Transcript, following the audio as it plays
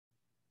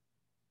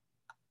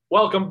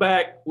Welcome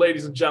back,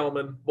 ladies and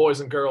gentlemen, boys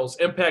and girls.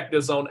 Impact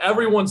is on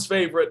everyone's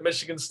favorite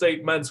Michigan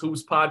State Men's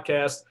Hoops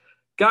podcast.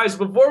 Guys,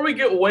 before we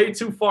get way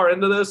too far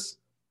into this,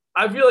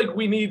 I feel like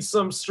we need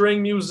some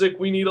string music.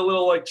 We need a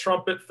little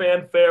trumpet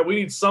fanfare. We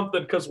need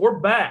something because we're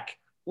back.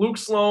 Luke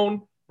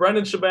Sloan,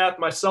 Brendan Shabath,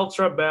 myself,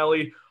 Trent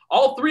Valley.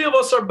 All three of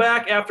us are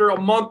back after a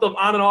month of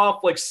on and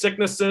off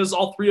sicknesses.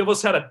 All three of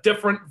us had a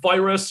different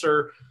virus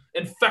or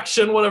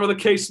infection, whatever the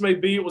case may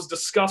be. It was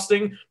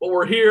disgusting, but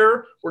we're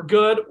here. We're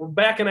good. We're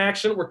back in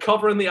action. We're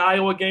covering the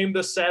Iowa game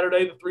this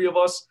Saturday, the three of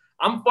us.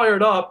 I'm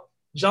fired up.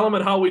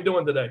 Gentlemen, how are we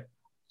doing today?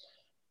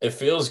 It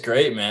feels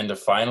great, man, to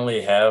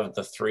finally have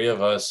the three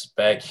of us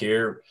back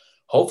here.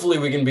 Hopefully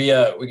we can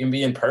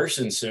be in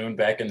person soon,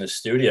 back in the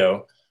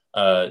studio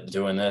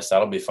doing this.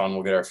 That'll be fun.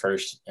 We'll get our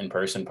first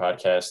in-person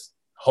podcast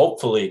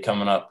hopefully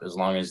coming up, as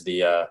long as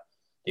the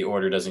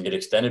order doesn't get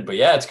extended. But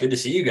yeah, it's good to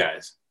see you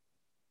guys.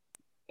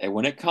 And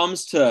when it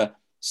comes to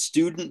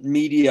student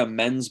media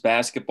men's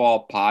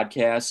basketball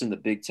podcasts in the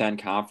Big Ten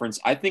Conference,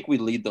 I think we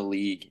lead the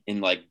league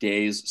in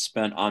days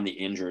spent on the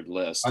injured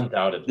list.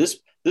 Undoubtedly.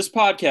 This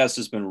podcast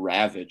has been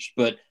ravaged,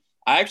 but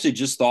I actually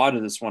just thought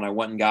of this when I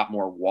went and got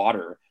more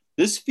water.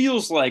 This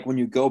feels like when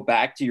you go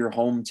back to your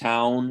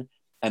hometown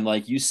and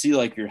you see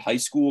your high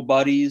school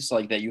buddies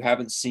that you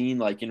haven't seen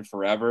in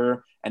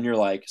forever, and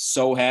you're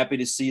so happy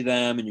to see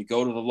them, and you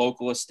go to the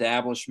local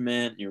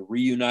establishment and you're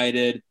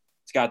reunited.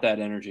 It's got that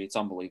energy. It's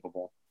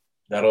unbelievable.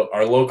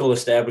 Our local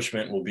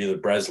establishment will be the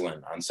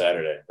Breslin on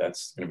Saturday.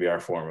 That's going to be our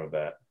form of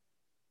that.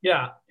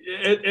 Yeah,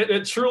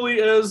 it truly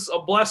is a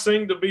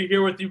blessing to be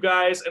here with you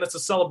guys, and it's a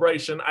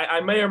celebration. I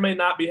may or may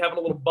not be having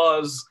a little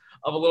buzz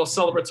of a little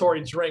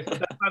celebratory drink, but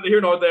that's neither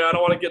here nor there. I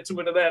don't want to get too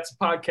into that. It's a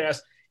podcast.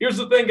 Here's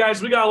the thing,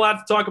 guys. We got a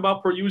lot to talk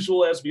about per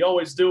usual, as we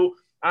always do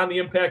on the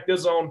Impact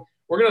Is Zone.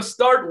 We're going to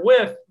start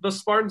with the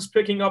Spartans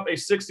picking up a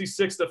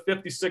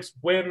 66-56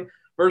 win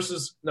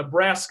versus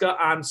Nebraska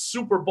on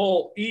Super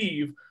Bowl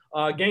Eve.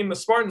 Game the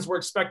Spartans were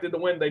expected to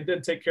win. They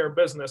did take care of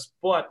business,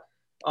 but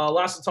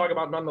lots to talk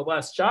about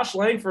nonetheless. Josh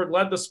Langford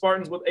led the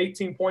Spartans with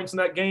 18 points in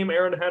that game.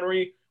 Aaron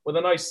Henry with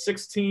a nice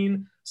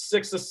 16,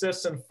 6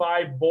 assists, and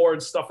 5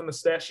 boards, stuff in the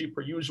stat sheet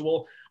per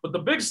usual. But the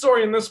big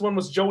story in this one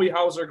was Joey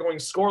Hauser going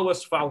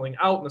scoreless, fouling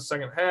out in the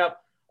second half.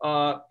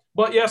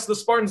 But yes, the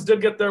Spartans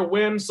did get their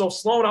win. So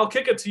Sloan, I'll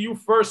kick it to you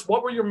first.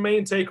 What were your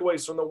main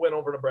takeaways from the win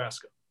over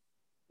Nebraska?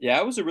 Yeah,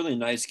 it was a really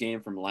nice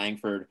game from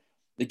Langford.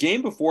 The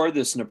game before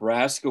this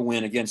Nebraska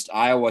win against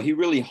Iowa, he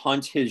really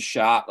hunted his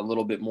shot a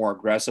little bit more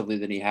aggressively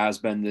than he has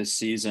been this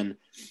season.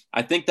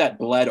 I think that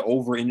bled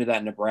over into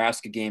that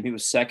Nebraska game. He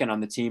was second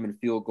on the team in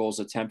field goals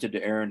attempted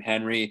to Aaron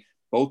Henry.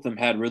 Both of them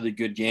had really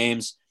good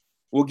games.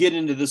 We'll get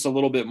into this a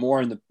little bit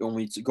more when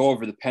we go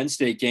over the Penn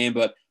State game,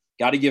 but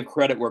got to give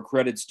credit where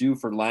credit's due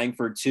for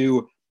Langford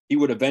too. He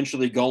would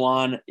eventually go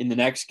on in the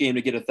next game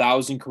to get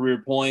 1,000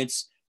 career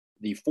points.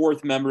 The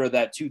fourth member of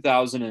that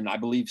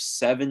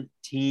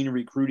 2017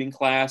 recruiting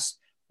class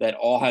that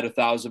all had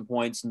 1,000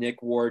 points: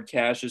 Nick Ward,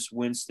 Cassius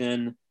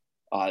Winston,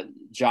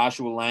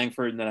 Joshua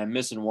Langford, and then I'm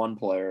missing one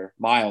player.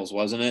 Miles,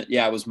 wasn't it?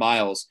 Yeah, it was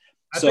Miles.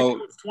 I think it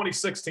was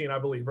 2016, I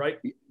believe, right?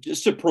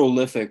 Just a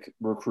prolific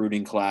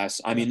recruiting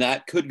class. I mean,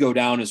 that could go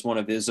down as one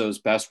of Izzo's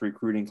best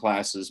recruiting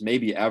classes,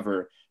 maybe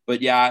ever.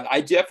 But yeah,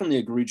 I definitely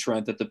agree,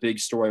 Trent, that the big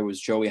story was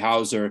Joey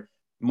Hauser.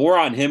 More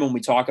on him when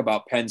we talk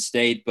about Penn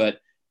State, but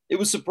it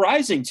was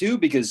surprising too,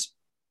 because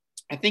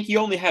I think he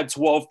only had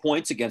 12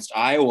 points against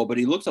Iowa, but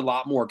he looked a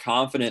lot more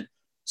confident,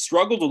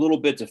 struggled a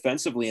little bit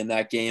defensively in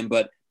that game.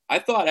 But I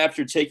thought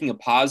after taking a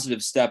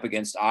positive step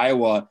against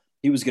Iowa,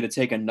 he was going to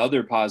take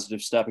another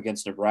positive step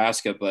against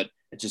Nebraska, but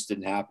it just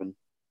didn't happen.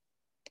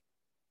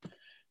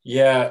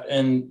 Yeah,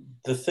 and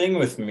the thing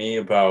with me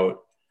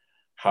about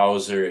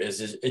Hauser is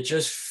it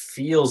just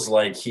feels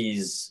like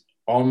he's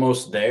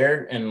almost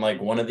there, and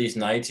one of these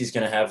nights he's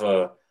going to have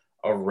a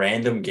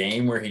random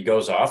game where he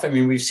goes off. I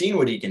mean, we've seen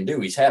what he can do.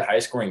 He's had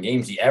high-scoring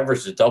games. He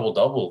averaged a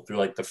double-double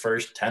through the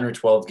first 10 or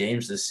 12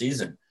 games this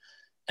season.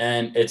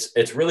 And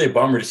it's really a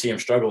bummer to see him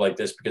struggle like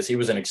this, because he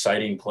was an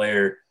exciting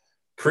player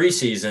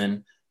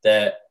preseason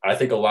that I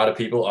think a lot of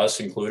people,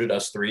 us included,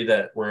 us three,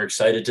 that were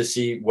excited to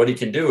see what he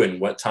can do and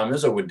what Tom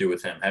Izzo would do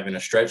with him, having a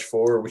stretch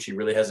four, which he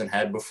really hasn't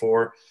had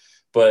before.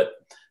 But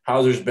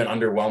Hauser's been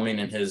underwhelming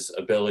in his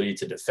ability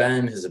to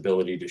defend, his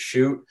ability to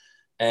shoot.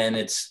 And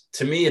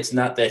to me, it's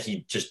not that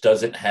he just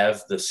doesn't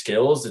have the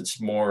skills. It's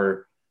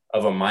more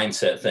of a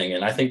mindset thing.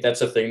 And I think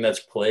that's a thing that's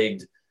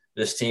plagued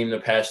this team the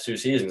past 2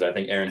 seasons. I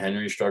think Aaron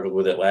Henry struggled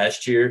with it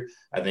last year.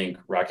 I think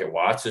Rocket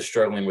Watts is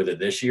struggling with it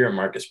this year.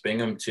 Marcus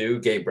Bingham too,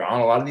 Gabe Brown.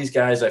 A lot of these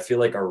guys I feel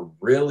like are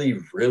really,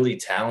 really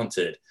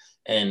talented,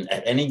 and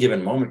at any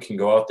given moment can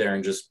go out there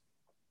and just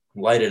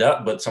light it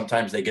up. But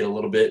sometimes they get a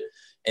little bit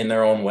in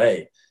their own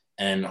way.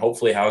 And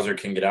hopefully Hauser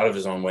can get out of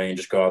his own way and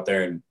just go out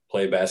there and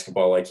play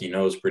basketball like he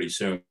knows pretty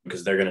soon,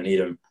 because they're going to need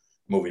him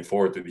moving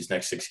forward through these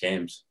next 6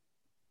 games.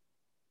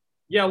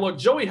 Yeah, look,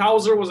 Joey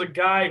Hauser was a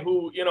guy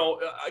who,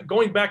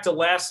 going back to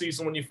last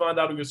season when you found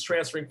out he was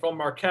transferring from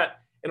Marquette,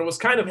 and it was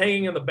kind of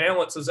hanging in the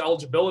balance his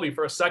eligibility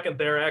for a second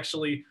there.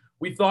 Actually,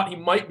 we thought he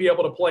might be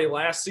able to play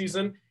last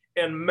season.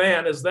 And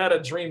man, is that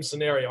a dream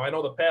scenario? I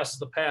know the past is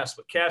the past,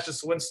 but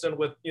Cassius Winston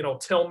with,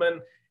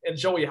 Tillman and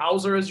Joey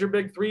Hauser as your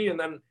big three, and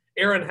then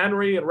Aaron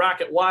Henry and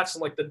Rocket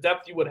Watson, like the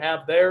depth you would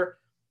have there,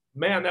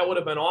 man, that would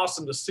have been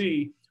awesome to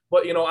see.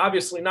 But,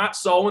 obviously not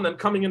so. And then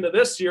coming into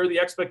this year, the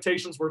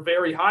expectations were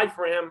very high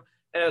for him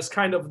as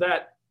kind of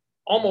that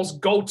almost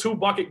go-to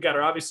bucket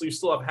getter. Obviously, you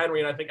still have Henry,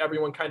 and I think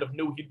everyone kind of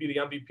knew he'd be the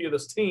MVP of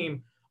this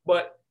team.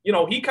 But,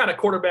 he kind of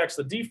quarterbacks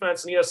the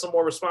defense, and he has some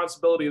more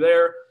responsibility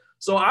there.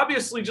 So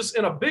obviously, just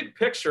in a big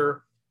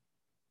picture,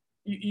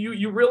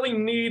 you really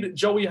need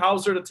Joey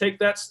Hauser to take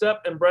that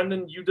step. And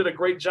Brendan, you did a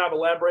great job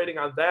elaborating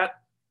on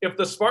that. If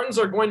the Spartans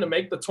are going to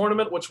make the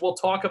tournament, which we'll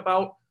talk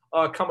about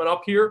coming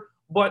up here,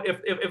 but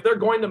if they're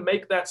going to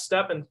make that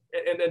step and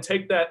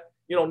take that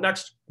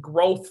next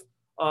growth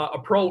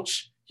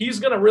approach, he's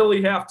going to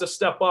really have to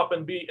step up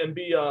and be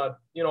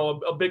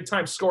a big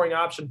time scoring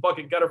option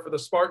bucket getter for the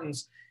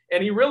Spartans.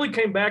 And he really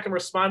came back and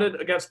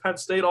responded against Penn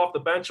State off the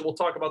bench. And we'll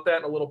talk about that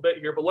in a little bit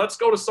here. But let's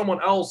go to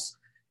someone else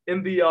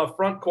in the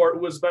front court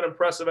who has been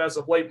impressive as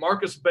of late.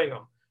 Marcus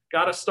Bingham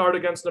got a start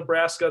against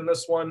Nebraska in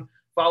this one,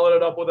 followed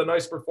it up with a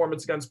nice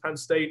performance against Penn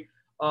State.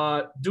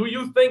 Do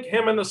you think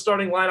him in the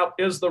starting lineup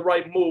is the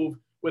right move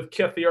with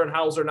Kithier and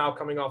Hauser now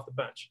coming off the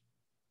bench?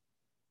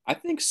 I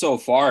think so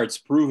far it's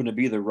proven to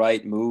be the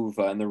right move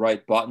and the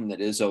right button that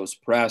Izzo's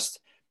pressed.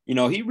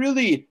 He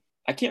really –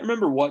 I can't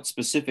remember what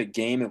specific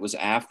game it was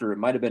after. It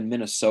might have been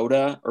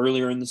Minnesota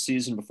earlier in the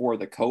season before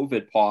the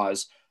COVID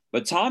pause.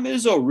 But Tom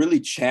Izzo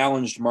really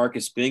challenged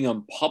Marcus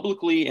Bingham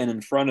publicly and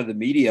in front of the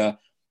media,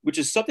 which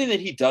is something that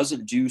he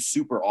doesn't do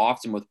super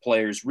often with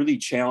players, really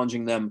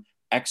challenging them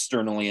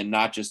externally and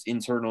not just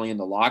internally in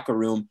the locker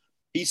room.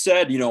 He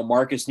said,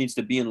 Marcus needs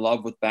to be in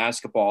love with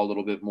basketball a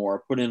little bit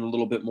more, put in a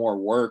little bit more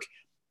work.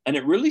 And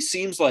it really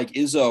seems like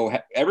Izzo,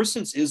 ever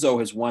since Izzo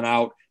has went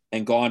out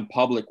and gone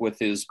public with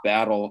his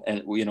battle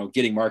and,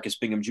 getting Marcus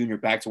Bingham Jr.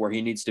 back to where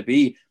he needs to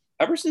be,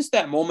 ever since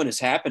that moment has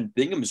happened,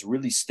 Bingham has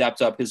really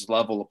stepped up his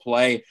level of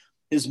play.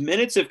 His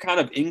minutes have kind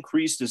of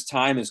increased as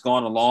time has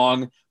gone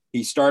along.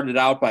 He started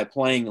out by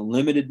playing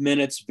limited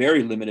minutes,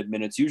 very limited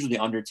minutes, usually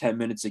under 10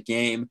 minutes a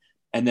game.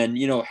 And then,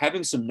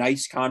 having some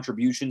nice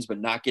contributions, but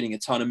not getting a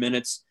ton of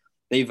minutes.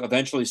 They've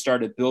eventually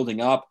started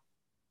building up.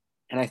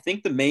 And I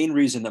think the main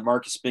reason that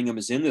Marcus Bingham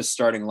is in this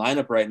starting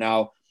lineup right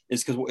now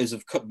is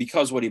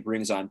because what he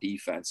brings on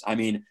defense. I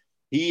mean,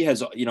 he has,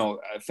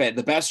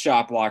 the best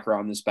shot blocker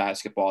on this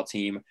basketball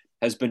team,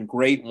 has been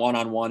great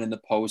one-on-one in the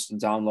post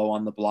and down low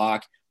on the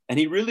block. And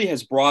he really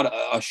has brought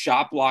a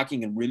shot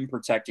blocking and rim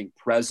protecting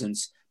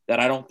presence that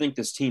I don't think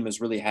this team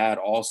has really had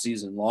all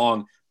season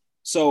long.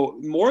 So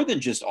more than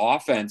just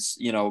offense,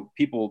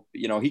 people,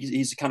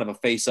 he's kind of a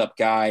face-up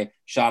guy,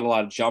 shot a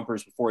lot of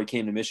jumpers before he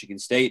came to Michigan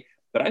State.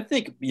 But I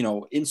think,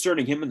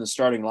 inserting him in the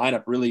starting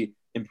lineup really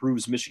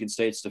improves Michigan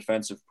State's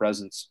defensive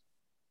presence.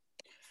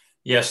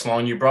 Yes,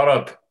 Sloan, you brought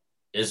up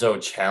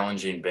Izzo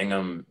challenging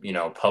Bingham,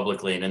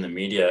 publicly and in the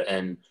media.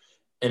 And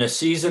in a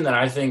season that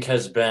I think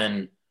has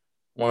been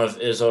one of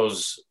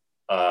Izzo's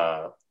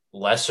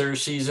lesser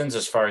seasons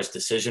as far as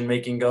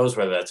decision-making goes,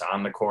 whether that's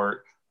on the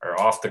court or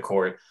off the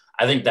court,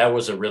 I think that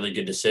was a really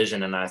good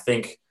decision. And I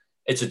think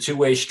it's a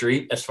two-way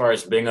street as far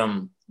as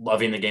Bingham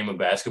loving the game of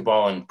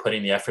basketball and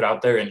putting the effort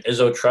out there, and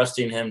Izzo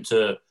trusting him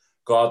to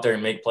go out there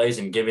and make plays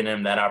and giving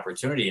him that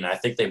opportunity. And I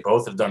think they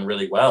both have done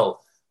really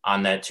well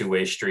on that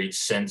two-way street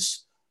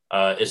since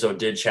Izzo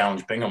did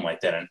challenge Bingham like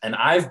that. And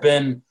I've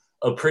been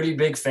a pretty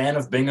big fan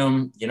of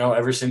Bingham,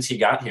 ever since he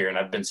got here. And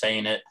I've been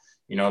saying it,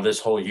 this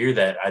whole year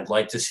that I'd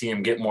like to see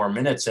him get more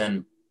minutes.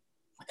 And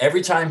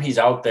every time he's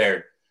out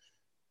there,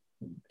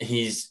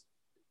 he's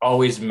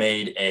always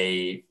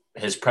made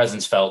his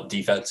presence felt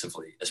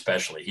defensively,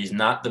 especially. He's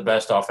not the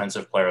best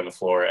offensive player on the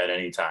floor at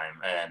any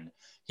time. And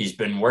he's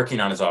been working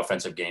on his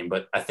offensive game,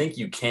 but I think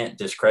you can't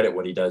discredit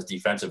what he does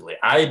defensively.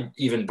 I'd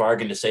even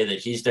bargain to say that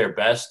he's their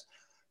best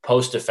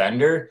post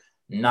defender,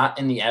 not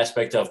in the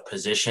aspect of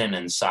position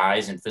and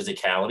size and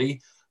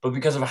physicality, but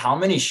because of how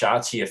many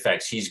shots he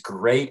affects. He's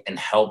great in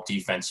help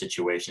defense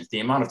situations. The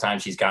amount of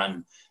times he's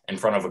gotten in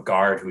front of a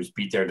guard who's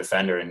beat their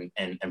defender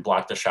and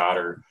blocked a shot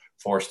or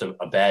forced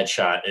a bad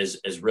shot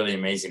is really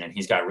amazing. And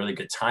he's got really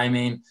good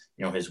timing.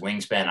 His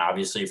wingspan,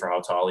 obviously, for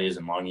how tall he is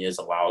and long he is,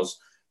 allows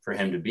for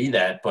him to be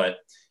that. But,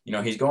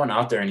 he's going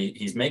out there and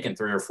he's making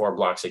 3 or 4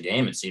 blocks a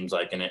game, it seems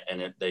like.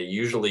 And they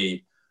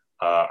usually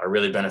are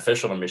really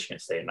beneficial to Michigan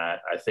State. And I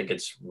think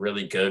it's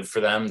really good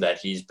for them that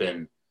he's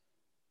been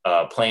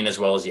playing as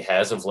well as he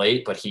has of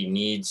late, but he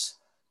needs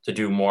to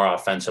do more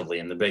offensively.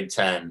 In the Big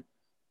Ten,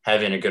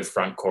 having a good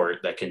front court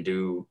that can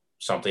do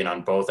something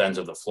on both ends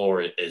of the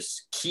floor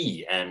is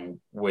key. And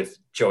with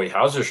Joey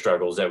Hauser's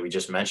struggles that we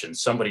just mentioned,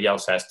 somebody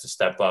else has to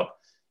step up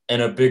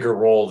in a bigger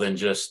role than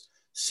just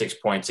 6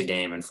 points a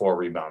game and 4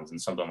 rebounds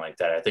and something like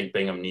that. I think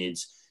Bingham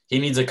needs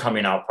a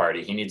coming out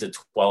party. He needs a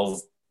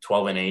 12-8,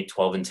 12-10,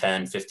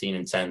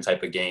 15-10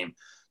 type of game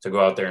to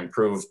go out there and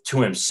prove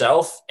to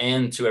himself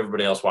and to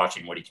everybody else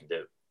watching what he can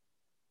do.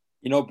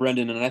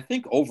 Brendan, and I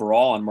think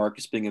overall on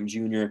Marcus Bingham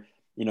Jr.,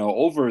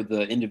 over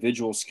the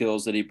individual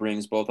skills that he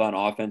brings both on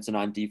offense and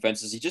on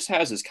defenses. He just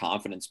has his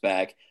confidence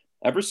back.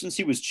 Ever since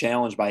he was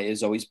challenged by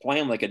Izzo, he's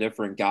playing like a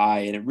different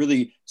guy, and it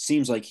really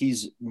seems like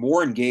he's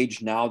more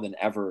engaged now than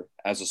ever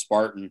as a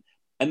Spartan.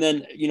 And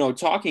then,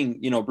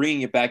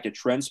 bringing it back to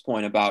Trent's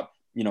point about,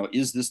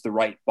 is this the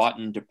right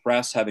button to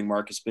press having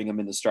Marcus Bingham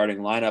in the starting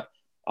lineup?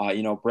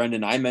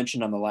 Brendan, I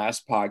mentioned on the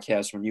last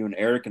podcast when you and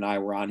Eric and I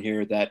were on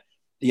here that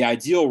the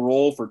ideal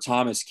role for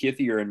Thomas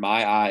Kithier, in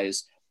my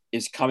eyes,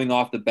 is coming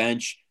off the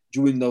bench,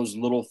 doing those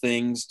little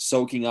things,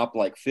 soaking up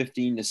like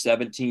 15 to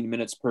 17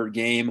 minutes per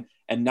game,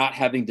 and not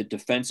having the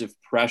defensive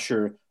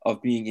pressure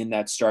of being in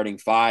that starting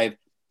five.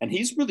 And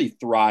he's really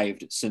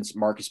thrived since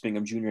Marcus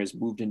Bingham Jr. has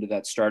moved into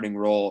that starting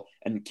role,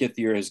 and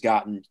Kithier has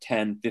gotten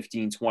 10,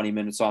 15, 20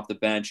 minutes off the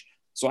bench.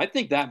 So I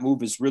think that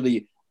move has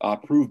really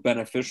proved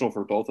beneficial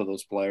for both of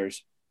those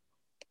players.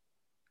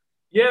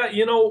 Yeah,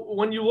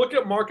 when you look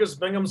at Marcus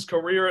Bingham's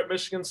career at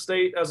Michigan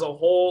State as a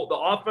whole, the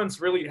offense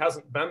really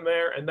hasn't been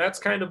there, and that's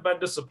kind of been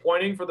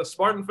disappointing for the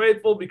Spartan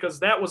faithful because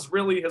that was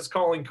really his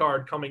calling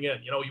card coming in.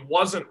 He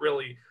wasn't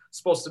really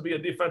supposed to be a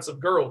defensive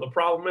guru. The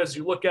problem is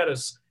you look at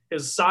his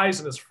size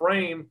and his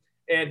frame,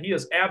 and he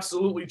has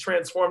absolutely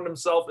transformed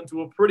himself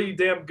into a pretty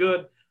damn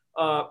good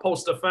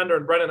post defender.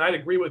 And Brendan, I'd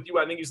agree with you.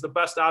 I think he's the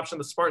best option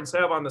the Spartans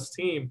have on this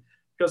team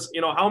because,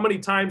 how many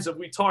times have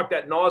we talked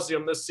ad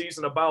nauseum this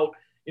season about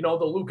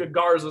the Luka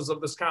Garzas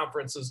of this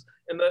conferences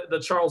and the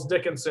Charles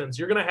Dickinsons.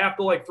 You're going to have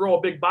to throw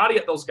a big body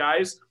at those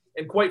guys.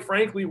 And quite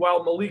frankly,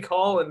 while Malik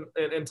Hall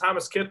and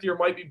Thomas Kithier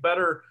might be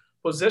better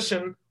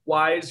position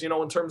wise,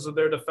 in terms of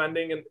their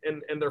defending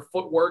and their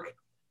footwork,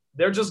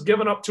 they're just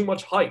giving up too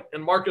much height.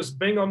 And Marcus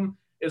Bingham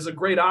is a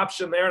great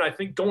option there. And I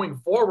think going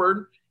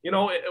forward,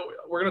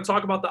 we're going to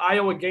talk about the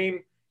Iowa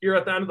game here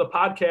at the end of the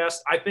podcast.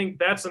 I think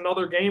that's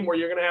another game where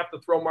you're going to have to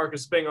throw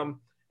Marcus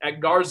Bingham at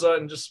Garza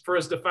and just for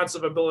his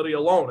defensive ability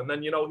alone. And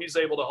then, he's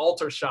able to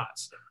alter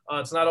shots.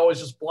 It's not always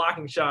just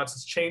blocking shots,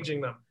 it's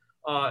changing them.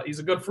 He's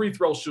a good free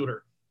throw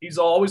shooter. He's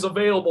always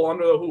available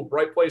under the hoop,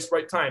 right place,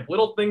 right time.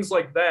 Little things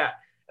like that.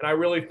 And I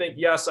really think,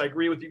 yes, I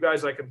agree with you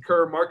guys. I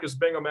concur. Marcus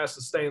Bingham has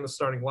to stay in the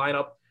starting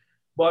lineup.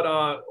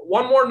 But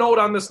one more note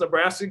on this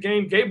Nebraska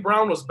game. Gabe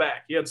Brown was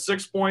back. He had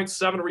 6 points,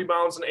 7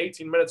 rebounds in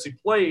 18 minutes he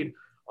played.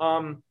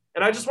 And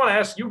I just want to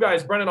ask you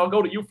guys, Brendan, I'll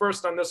go to you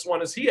first on this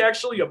one. Is he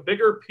actually a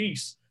bigger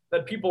piece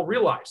that people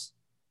realize?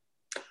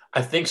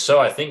 I think so.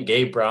 I think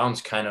Gabe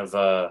Brown's kind of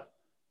a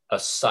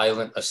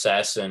silent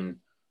assassin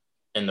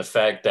in the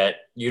fact that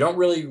you don't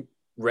really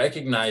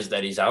recognize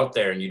that he's out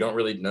there and you don't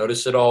really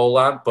notice it all a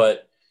lot.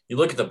 But you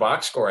look at the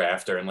box score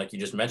after, and like you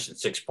just mentioned,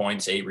 6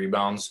 points, 8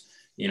 rebounds,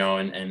 in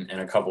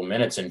a couple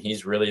minutes, and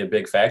he's really a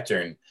big factor.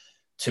 And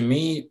to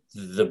me,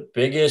 the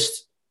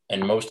biggest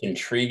and most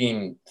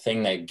intriguing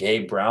thing that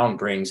Gabe Brown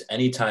brings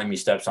anytime he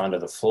steps onto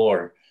the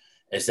floor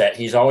is that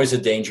he's always a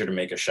danger to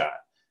make a shot.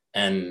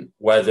 And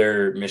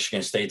whether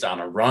Michigan State's on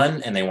a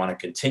run and they want to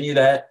continue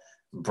that,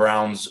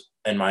 Brown's,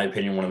 in my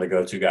opinion, one of the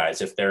go-to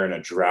guys. If they're in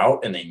a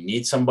drought and they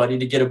need somebody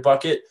to get a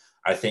bucket,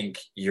 I think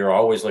you're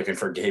always looking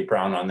for Gabe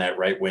Brown on that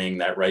right wing,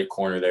 that right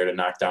corner there to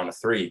knock down a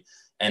three.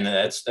 And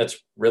that's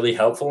really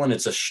helpful. And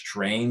it's a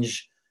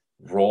strange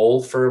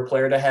role for a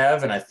player to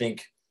have. And I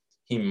think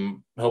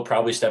he'll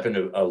probably step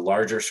into a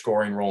larger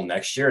scoring role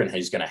next year, and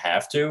he's going to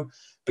have to.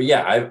 But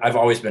yeah, I've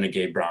always been a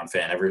Gabe Brown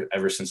fan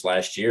ever since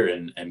last year.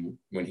 And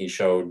when he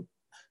showed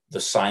the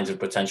signs of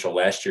potential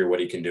last year, what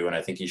he can do. And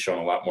I think he's shown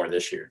a lot more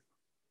this year.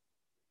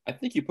 I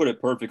think you put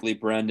it perfectly,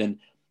 Brendan.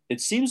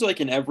 It seems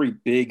like in every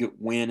big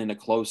win in a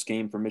close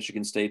game for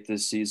Michigan State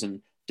this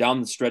season,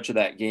 down the stretch of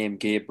that game,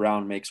 Gabe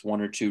Brown makes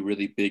 1 or 2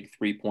 really big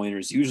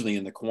 3-pointers, usually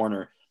in the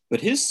corner.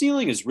 But his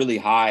ceiling is really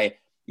high.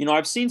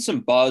 I've seen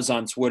some buzz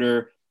on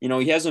Twitter.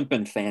 He hasn't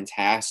been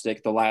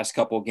fantastic the last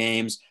couple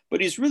games,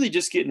 but he's really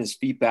just getting his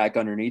feet back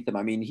underneath him.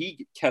 I mean,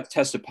 he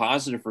tested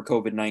positive for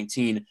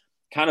COVID-19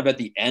 kind of at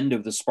the end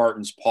of the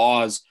Spartans'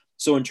 pause.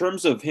 So in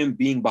terms of him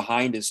being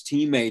behind his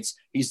teammates,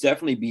 he's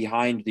definitely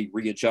behind the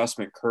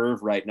readjustment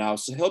curve right now.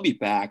 So he'll be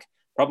back,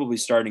 probably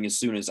starting as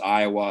soon as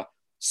Iowa,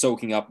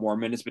 soaking up more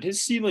minutes. But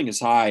his ceiling is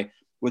high.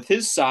 With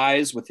his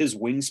size, with his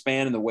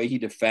wingspan and the way he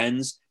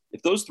defends,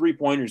 if those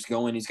 3-pointers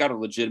go in, he's got a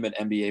legitimate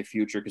NBA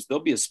future because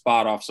there'll be a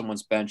spot off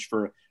someone's bench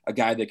for a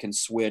guy that can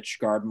switch,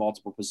 guard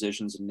multiple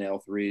positions, and nail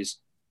threes.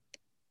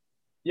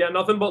 Yeah,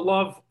 nothing but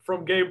love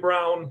from Gabe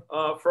Brown,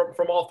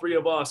 from all three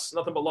of us.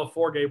 Nothing but love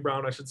for Gabe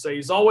Brown, I should say.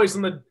 He's always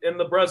in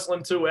the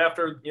Breslin too.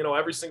 After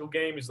every single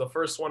game, he's the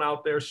first one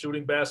out there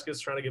shooting baskets,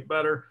 trying to get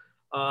better,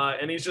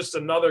 and he's just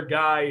another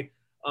guy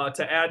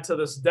to add to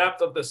this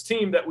depth of this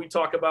team that we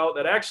talk about.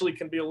 That actually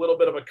can be a little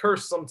bit of a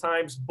curse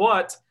sometimes,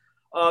 but.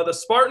 The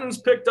Spartans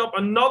picked up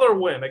another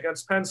win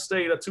against Penn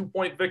State, a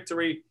 2-point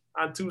victory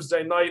on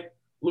Tuesday night.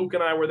 Luke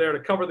and I were there to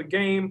cover the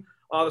game.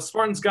 The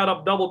Spartans got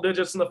up double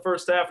digits in the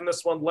first half, and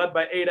this one led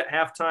by 8 at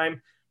halftime,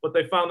 but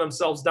they found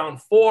themselves down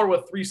 4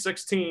 with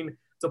 3:16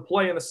 to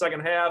play in the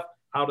second half.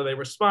 How do they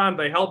respond?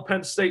 They held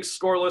Penn State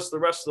scoreless the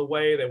rest of the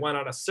way. They went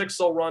on a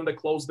 6-0 run to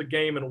close the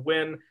game and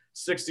win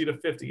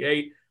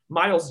 60-58.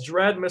 Miles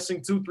Dredd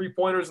missing 2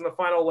 3-pointers in the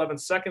final 11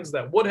 seconds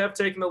that would have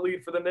taken the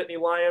lead for the Nittany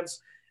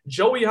Lions.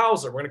 Joey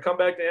Hauser, we're going to come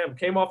back to him,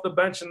 came off the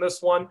bench in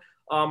this one.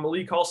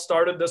 Malik Hall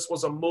started. This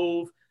was a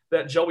move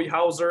that Joey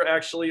Hauser,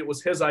 actually, it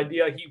was his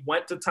idea. He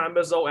went to Tom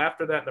Izzo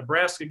after that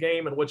Nebraska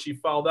game in which he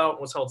fouled out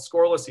and was held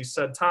scoreless. He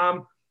said,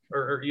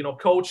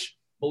 Coach,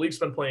 Malik's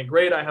been playing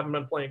great. I haven't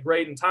been playing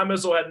great. And Tom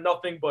Izzo had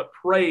nothing but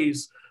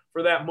praise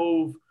for that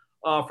move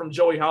from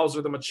Joey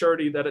Hauser, the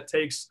maturity that it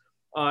takes.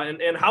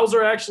 And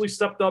Hauser actually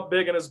stepped up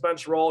big in his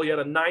bench role. He had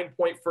a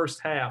 9-point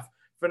first half,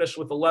 finished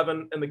with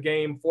 11 in the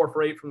game, 4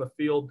 for 8 from the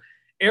field.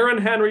 Aaron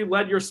Henry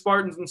led your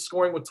Spartans in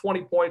scoring with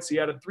 20 points. He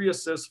added 3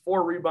 assists,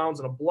 4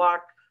 rebounds, and a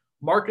block.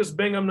 Marcus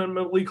Bingham and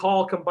Malik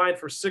Hall combined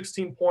for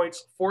 16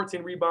 points,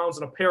 14 rebounds,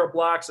 and a pair of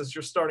blocks as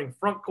your starting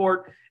front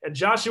court. And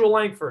Joshua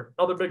Langford,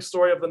 another big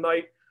story of the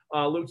night.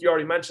 Luke, you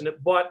already mentioned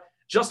it, but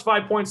just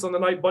 5 points on the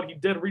night, but he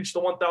did reach the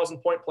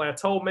 1,000-point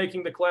plateau,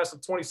 making the class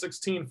of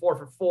 2016 4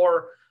 for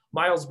 4.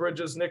 Miles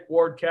Bridges, Nick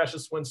Ward,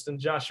 Cassius Winston,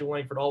 Joshua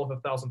Langford, all with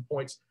 1,000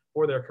 points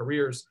for their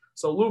careers.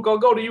 So, Luke, I'll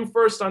go to you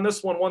first on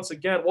this one once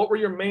again. What were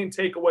your main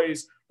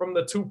takeaways from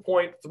the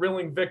 2-point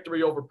thrilling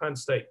victory over Penn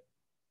State?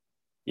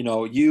 You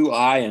know, you,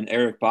 I, and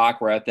Eric Bach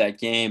were at that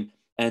game,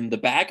 and the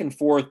back and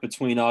forth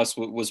between us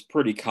was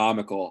pretty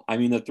comical. I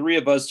mean, the three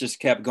of us just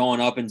kept going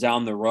up and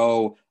down the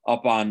row,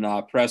 up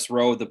on Press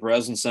Row at the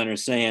Breslin Center,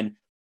 saying,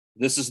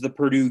 this is the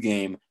Purdue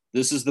game.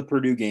 This is the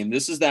Purdue game.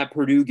 This is that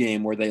Purdue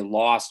game where they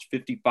lost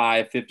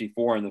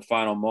 55-54 in the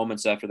final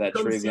moments after that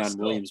Travion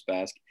Williams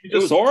basket. It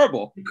was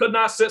horrible. You could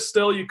not sit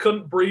still. You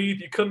couldn't breathe.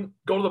 You couldn't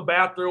go to the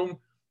bathroom.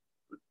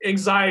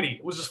 Anxiety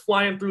was just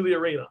flying through the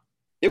arena.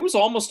 It was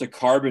almost a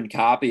carbon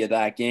copy of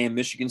that game.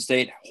 Michigan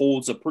State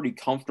holds a pretty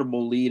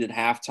comfortable lead at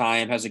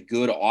halftime, has a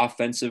good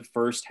offensive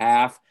first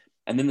half,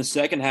 and then the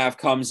second half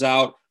comes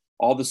out.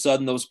 All of a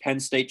sudden, those Penn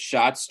State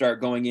shots start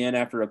going in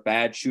after a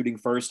bad shooting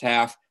first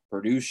half.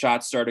 Purdue's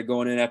shots started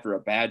going in after a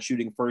bad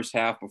shooting first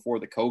half before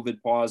the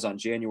COVID pause on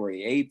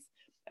January 8th.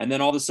 And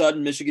then all of a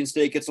sudden, Michigan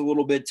State gets a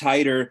little bit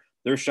tighter.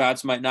 Their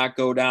shots might not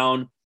go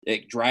down.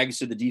 It drags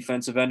to the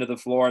defensive end of the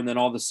floor. And then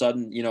all of a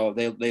sudden, you know,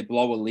 they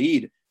blow a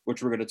lead,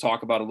 which we're going to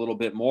talk about a little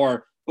bit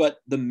more. But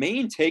the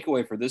main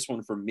takeaway for this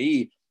one for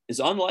me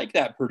is, unlike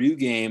that Purdue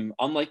game,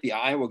 unlike the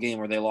Iowa game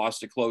where they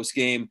lost a close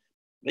game,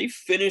 they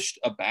finished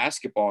a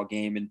basketball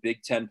game in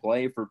Big Ten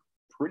play for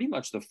pretty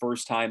much the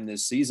first time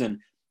this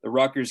season. The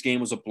Rutgers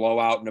game was a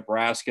blowout.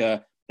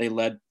 Nebraska, they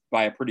led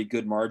by a pretty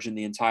good margin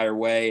the entire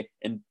way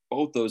in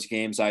both those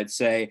games, I'd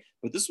say.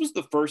 But this was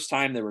the first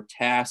time they were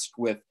tasked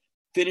with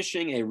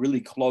finishing a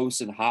really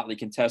close and hotly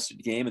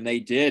contested game, and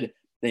they did.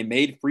 They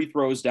made free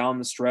throws down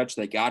the stretch.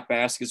 They got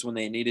baskets when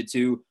they needed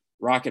to.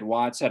 Rocket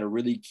Watts had a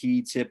really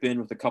key tip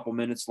in with a couple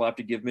minutes left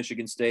to give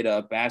Michigan State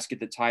a basket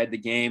that tied the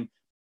game.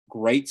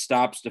 Great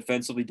stops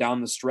defensively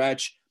down the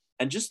stretch.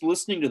 And just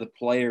listening to the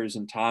players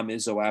and Tom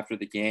Izzo after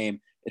the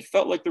game, it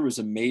felt like there was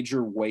a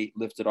major weight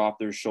lifted off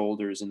their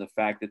shoulders in the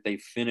fact that they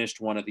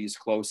finished one of these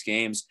close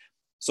games.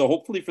 So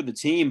hopefully for the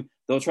team,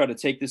 they'll try to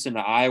take this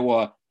into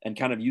Iowa and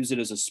kind of use it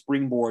as a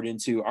springboard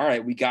into, all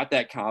right, we got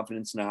that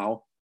confidence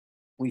now.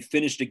 We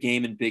finished a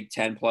game in Big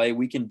Ten play.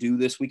 We can do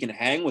this. We can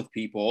hang with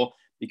people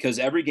because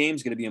every game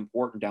is going to be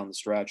important down the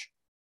stretch.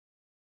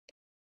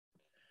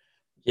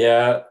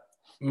 Yeah,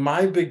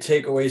 my big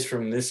takeaways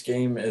from this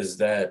game is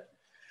that,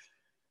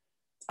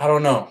 I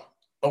don't know,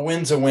 a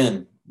win's a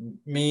win.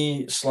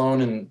 Me,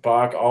 Sloan, and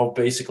Bach all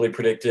basically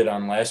predicted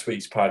on last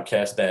week's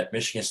podcast that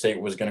Michigan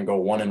State was going to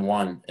go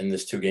 1-1 in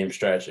this 2-game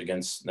stretch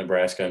against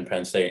Nebraska and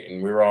Penn State,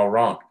 and we were all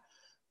wrong.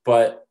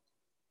 But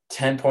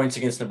 10 points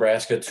against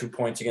Nebraska, 2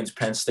 points against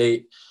Penn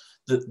State.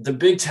 The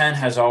Big Ten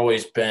has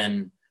always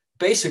been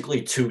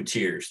basically 2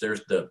 tiers.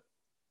 There's the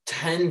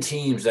 10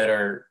 teams that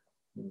are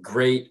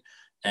great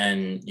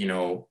and, you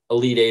know,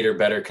 Elite 8 or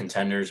better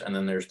contenders, and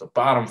then there's the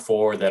bottom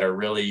 4 that are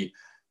really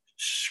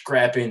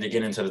scrapping to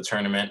get into the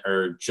tournament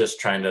or just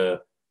trying to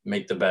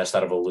make the best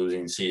out of a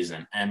losing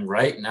season. And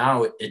right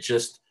now it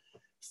just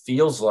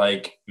feels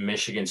like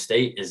Michigan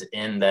State is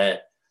in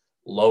that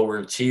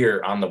lower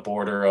tier on the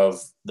border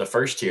of the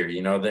first tier.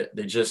 You know, that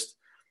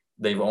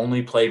they've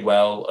only played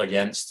well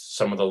against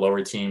some of the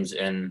lower teams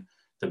in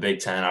the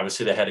Big Ten.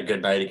 Obviously they had a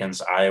good night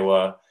against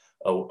Iowa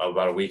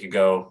about a week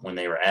ago when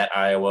they were at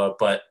Iowa,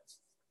 but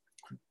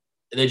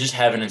they just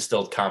haven't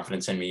instilled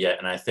confidence in me yet.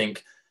 And I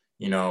think,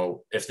 you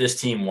know, if this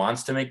team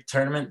wants to make the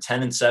tournament,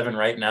 10-7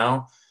 right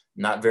now,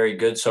 not very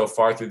good so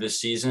far through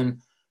this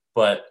season,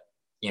 but,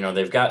 you know,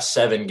 they've got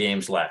 7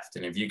 games left.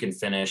 And if you can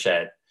finish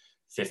at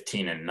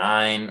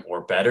 15-9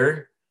 or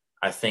better,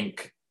 I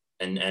think,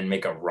 and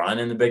make a run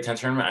in the Big Ten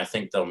tournament, I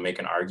think they'll make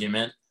an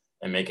argument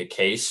and make a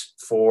case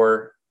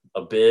for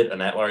a bid,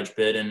 an at-large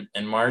bid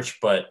in March.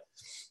 But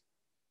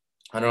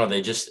I don't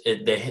know,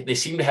 they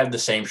seem to have the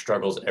same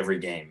struggles every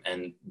game.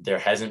 And there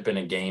hasn't been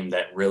a game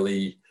that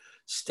really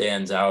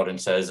stands out and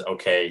says,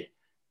 okay,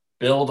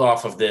 build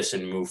off of this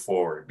and move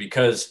forward,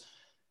 because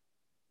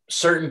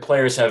certain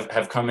players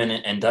have come in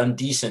and done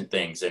decent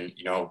things. And,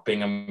 you know,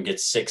 Bingham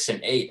gets 6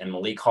 and 8 and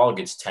Malik Hall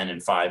gets 10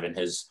 and 5 in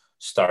his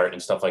start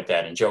and stuff like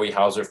that. And Joey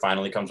Hauser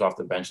finally comes off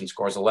the bench and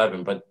scores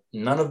 11. But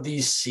none of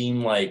these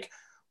seem like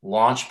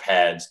launch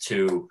pads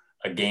to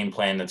a game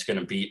plan that's going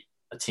to beat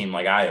a team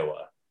like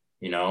Iowa,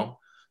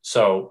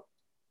 So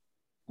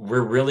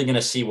we're really going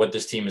to see what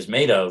this team is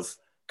made of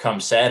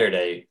come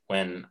Saturday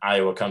when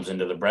Iowa comes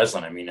into the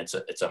Breslin. I mean, it's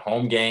a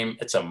home game.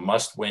 It's a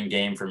must-win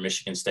game for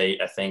Michigan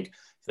State. I think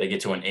if they get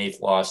to an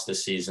 8th loss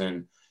this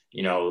season,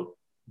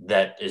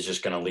 that is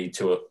just going to lead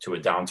to a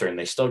downturn.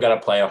 They still got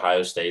to play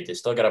Ohio State. They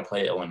still got to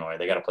play Illinois.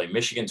 They got to play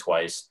Michigan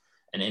twice,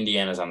 and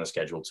Indiana's on the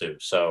schedule too.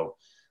 So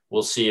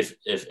we'll see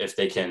if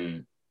they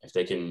can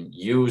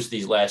use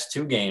these last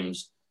 2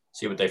 games,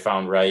 see what they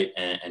found right,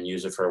 and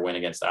use it for a win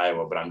against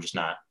Iowa. But I'm just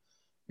not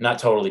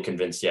totally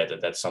convinced yet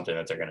that that's something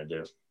that they're going to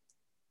do.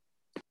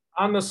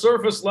 On the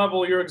surface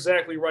level, you're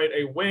exactly right.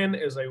 A win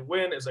is a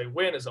win is a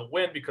win is a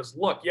win because,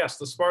 look, yes,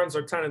 the Spartans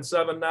are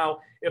 10-7 now.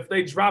 If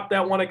they drop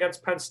that one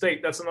against Penn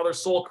State, that's another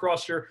soul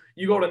crusher.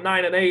 You go to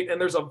 9-8, and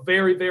there's a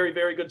very, very,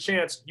 very good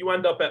chance you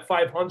end up at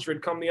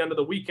 500 come the end of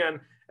the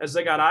weekend as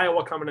they got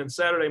Iowa coming in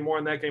Saturday. More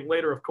on that game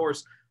later, of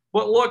course.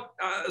 But look,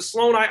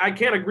 Sloan, I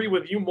can't agree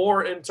with you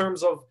more in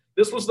terms of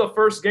this was the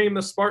first game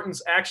the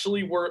Spartans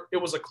actually were. It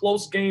was a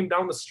close game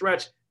down the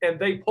stretch, and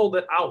they pulled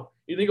it out.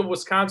 You think of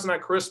Wisconsin on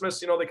Christmas,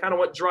 they kind of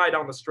went dry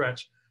down the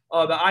stretch. The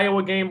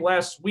Iowa game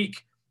last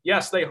week,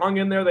 yes, they hung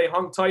in there. They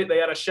hung tight. They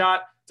had a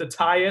shot to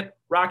tie it.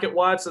 Rocket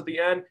Watts at the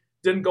end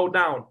didn't go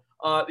down.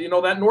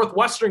 That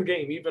Northwestern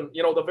game, even,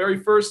 the very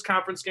first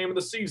conference game of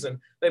the season,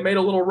 they made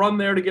a little run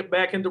there to get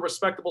back into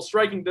respectable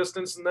striking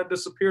distance and then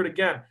disappeared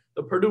again.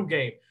 The Purdue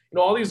game,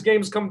 all these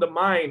games come to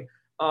mind.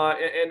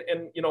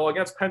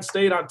 Against Penn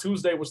State on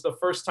Tuesday was the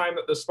first time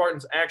that the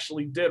Spartans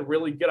actually did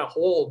really get a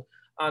hold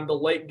on the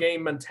late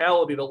game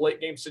mentality, the late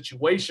game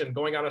situation,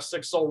 going on a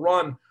 6-0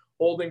 run,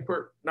 holding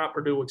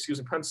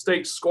Penn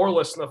State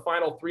scoreless in the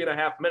final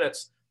 3.5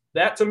 minutes.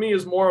 That to me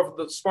is more of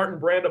the Spartan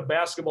brand of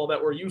basketball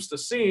that we're used to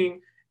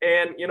seeing.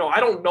 And, I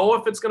don't know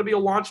if it's going to be a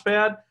launch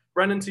pad,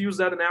 Brendan, to use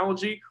that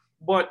analogy,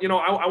 but,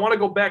 I want to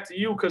go back to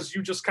you because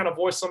you just kind of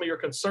voiced some of your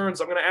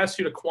concerns. I'm going to ask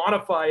you to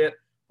quantify it,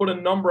 put a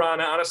number on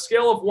it. On a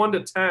scale of 1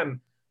 to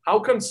 10, how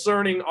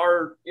concerning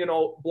are,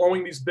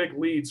 blowing these big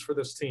leads for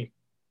this team?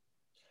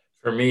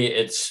 For me,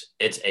 it's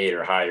 8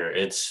 or higher.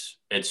 It's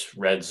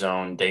red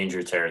zone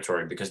danger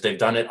territory because they've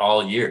done it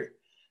all year.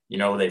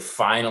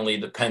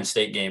 The Penn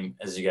State game,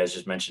 as you guys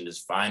just mentioned, is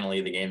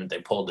finally the game that they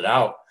pulled it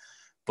out.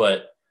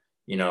 But,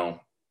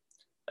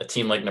 a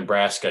team like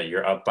Nebraska,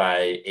 you're up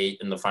by 8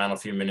 in the final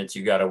few minutes.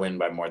 You got to win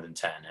by more than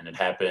 10. And it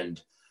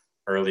happened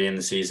early in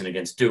the season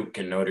against Duke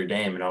and Notre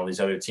Dame and all these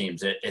other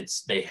teams.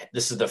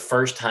 This is the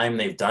first time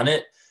they've done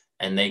it,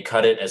 and they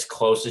cut it as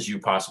close as you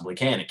possibly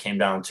can. It came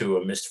down to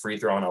a missed free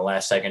throw and a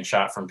last-second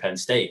shot from Penn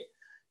State,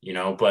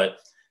 but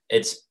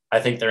I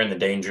think they're in the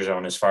danger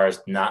zone as far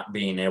as not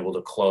being able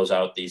to close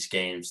out these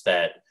games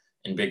that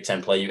in Big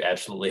Ten play you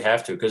absolutely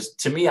have to. Because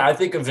to me, I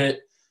think of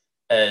it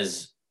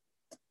as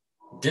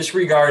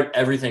disregard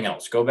everything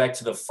else. Go back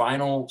to the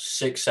final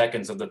 6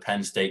 seconds of the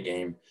Penn State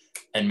game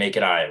and make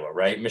it Iowa,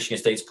 right? Michigan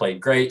State's played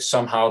great.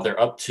 Somehow they're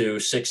up to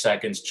 6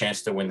 seconds,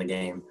 chance to win the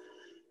game.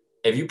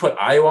 If you put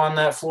Iowa on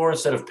that floor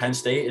instead of Penn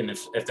State, and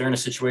if they're in a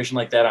situation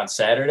like that on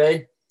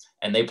Saturday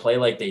and they play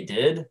like they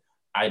did,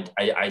 I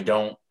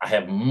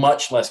have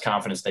much less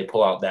confidence they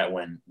pull out that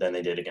win than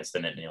they did against the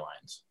Nittany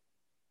Lions.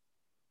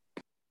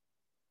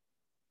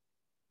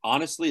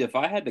 Honestly, if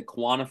I had to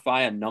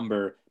quantify a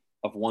number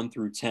of 1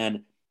 through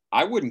 10,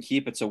 I wouldn't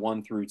keep it to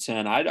 1 through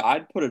 10.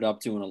 I'd put it up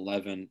to an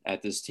 11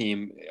 at this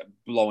team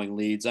blowing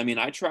leads. I mean,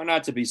 I try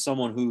not to be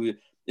someone who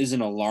is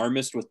an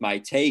alarmist with my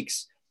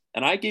takes.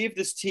 And I gave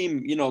this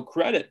team,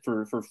 credit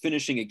for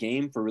finishing a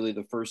game for really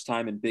the first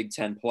time in Big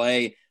Ten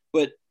play.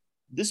 But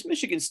this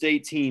Michigan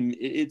State team,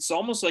 it's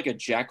almost like a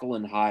Jekyll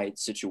and Hyde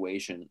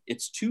situation.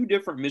 It's 2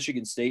 different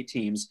Michigan State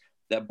teams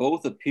that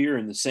both appear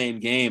in the same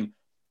game.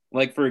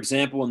 Like, for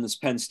example, in this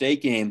Penn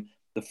State game,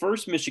 the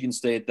first Michigan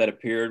State that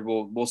appeared,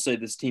 we'll say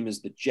this team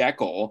is the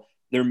Jekyll.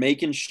 They're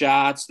making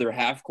shots. Their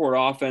half-court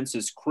offense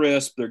is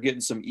crisp. They're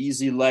getting some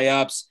easy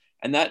layups.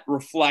 And that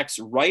reflects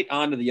right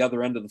onto the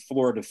other end of the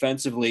floor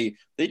defensively.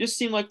 They just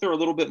seem like they're a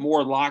little bit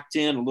more locked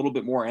in, a little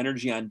bit more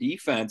energy on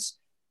defense.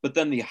 But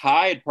then the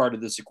Hyde part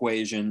of this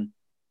equation,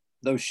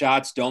 those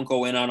shots don't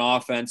go in on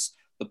offense.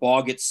 The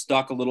ball gets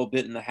stuck a little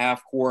bit in the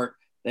half court.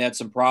 They had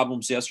some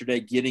problems yesterday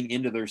getting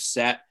into their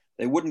set.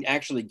 They wouldn't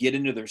actually get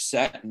into their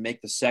set and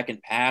make the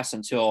second pass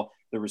until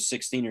there was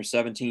 16 or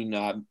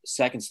 17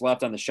 seconds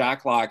left on the shot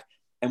clock.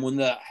 And when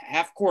the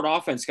half-court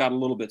offense got a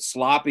little bit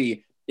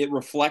sloppy, it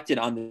reflected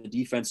on the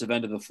defensive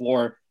end of the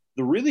floor.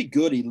 The really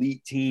good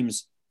elite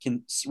teams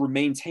can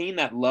maintain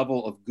that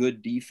level of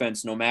good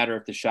defense no matter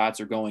if the shots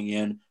are going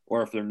in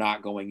or if they're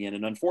not going in.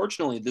 And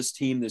unfortunately, this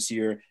team this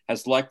year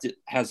has let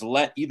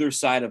either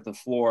side of the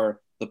floor,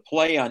 the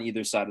play on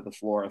either side of the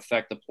floor,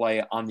 affect the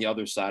play on the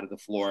other side of the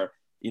floor.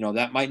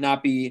 That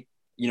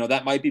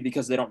might be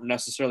because they don't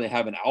necessarily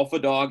have an alpha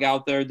dog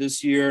out there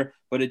this year,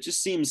 but it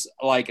just seems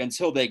like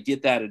until they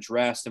get that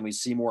addressed and we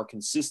see more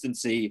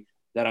consistency,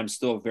 that I'm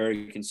still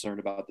very concerned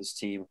about this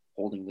team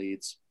holding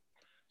leads.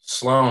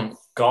 Sloan,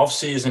 golf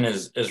season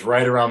is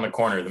right around the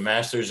corner. The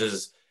Masters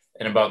is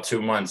in about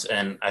 2 months,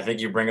 and I think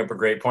you bring up a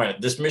great point.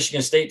 This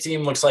Michigan State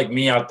team looks like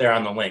me out there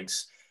on the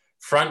links.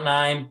 Front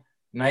nine,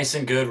 nice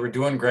and good. We're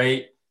doing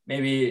great.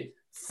 Maybe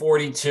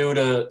 42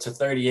 to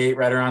 38,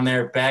 right around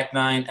there. Back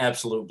nine,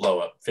 absolute blow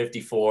up.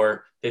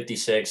 54,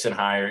 56 and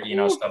higher,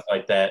 stuff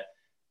like that.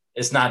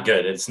 It's not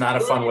good. It's not a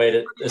fun way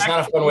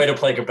to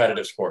play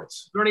competitive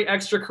sports. Is there any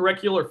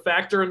extracurricular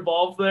factor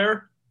involved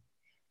there?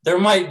 There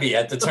might be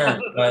at the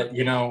turn, but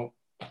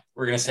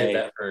we're gonna save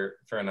that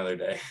for another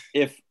day.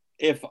 If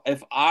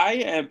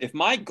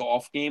my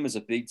golf game is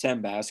a Big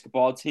Ten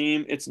basketball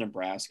team, it's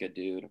Nebraska,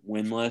 dude.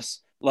 Winless.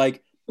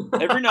 Like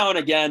every now and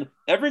again,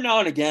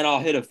 I'll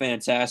hit a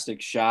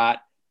fantastic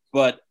shot,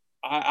 but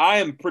I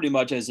am pretty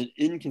much as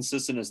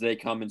inconsistent as they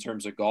come in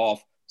terms of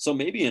golf. So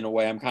maybe in a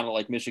way, I'm kind of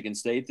like Michigan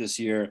State this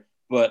year,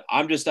 but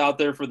I'm just out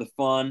there for the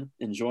fun,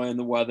 enjoying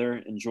the weather,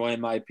 enjoying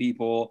my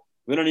people.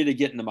 We don't need to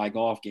get into my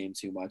golf game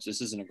too much.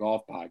 This isn't a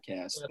golf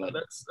podcast, but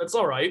that's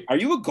all right. Are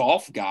you a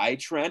golf guy,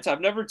 Trent?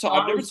 I've never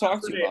talked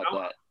to you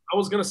about that. I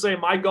was going to say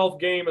my golf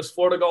game is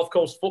Florida Gulf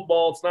Coast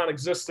football. It's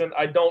non-existent.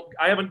 I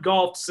haven't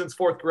golfed since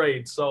 4th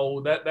grade.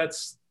 So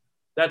that's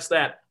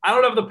that. I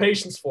don't have the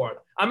patience for it.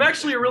 I'm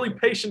actually a really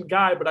patient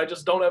guy, but I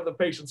just don't have the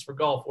patience for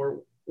golf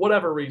for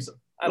whatever reason.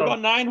 What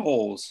about 9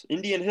 holes,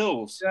 Indian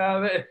Hills?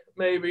 Yeah,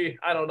 maybe.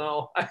 I don't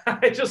know.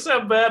 I just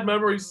have bad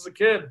memories as a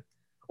kid.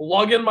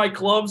 Lugging my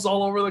clubs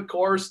all over the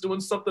course, doing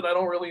something I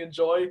don't really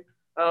enjoy.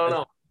 I don't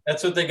know.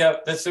 That's what they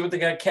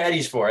got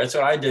caddies for. That's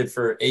what I did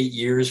for 8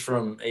 years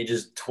from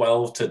ages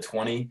 12 to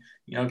 20.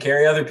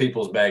 Carry other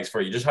people's bags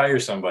for you. Just hire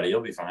somebody. You'll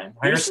be fine.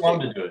 Hire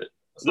Slum to do it.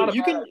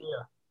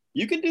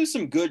 You can do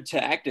some good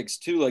tactics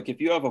too. Like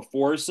if you have a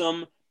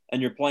foursome and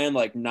you're playing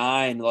like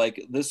 9,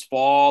 like this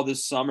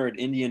summer at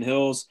Indian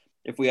Hills,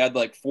 if we had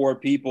like 4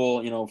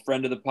 people,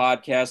 friend of the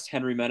podcast,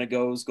 Henry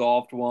Menegos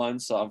golfed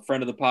once,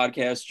 friend of the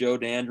podcast, Joe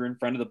Dandrin,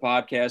 friend of the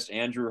podcast,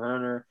 Andrew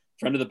Herner,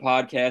 friend of the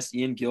podcast,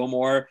 Ian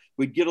Gilmore.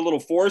 We'd get a little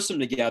foursome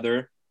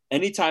together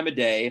any time of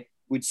day.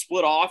 We'd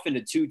split off into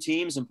 2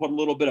 teams and put a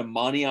little bit of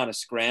money on a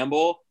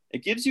scramble.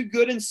 It gives you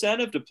good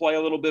incentive to play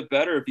a little bit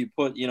better if you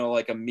put,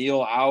 like a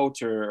meal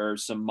out or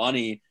some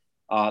money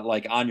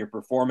like on your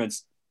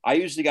performance. I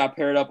usually got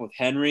paired up with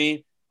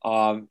Henry.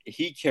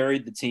 He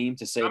carried the team,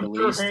 to say the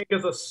least. Hank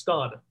is a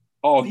stud.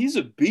 Oh, he's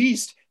a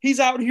beast. He's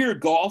out here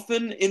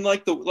golfing in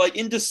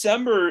in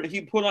December.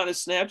 He put on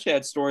his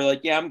Snapchat story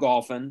like, "Yeah, I'm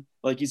golfing."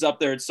 Like he's up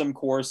there at some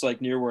course like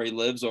near where he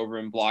lives over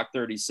in Block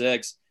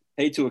 36.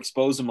 Hate to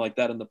expose him like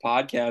that in the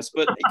podcast,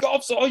 but he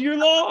golfs all year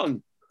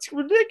long. It's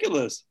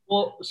ridiculous.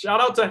 Well, shout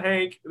out to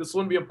Hank. This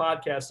wouldn't be a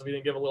podcast if he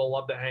didn't give a little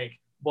love to Hank.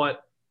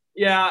 But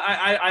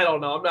yeah, I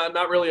don't know. I'm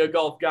not really a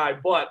golf guy,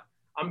 but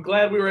I'm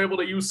glad we were able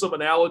to use some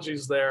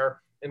analogies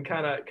there and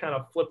kind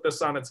of flip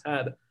this on its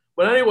head.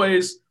 But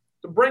anyways,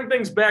 to bring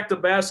things back to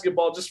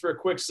basketball just for a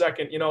quick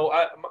second,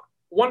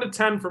 1 to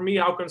 10 for me,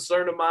 how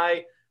concerned am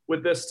I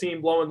with this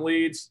team blowing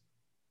leads?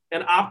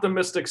 An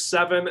optimistic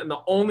 7. And the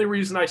only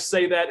reason I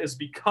say that is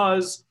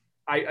because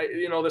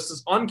this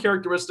is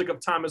uncharacteristic of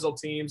Tom Izzo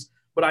teams,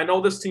 but I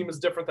know this team is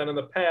different than in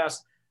the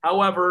past.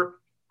 However,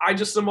 I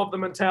just am of the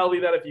mentality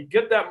that if you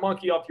get that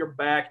monkey off your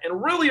back,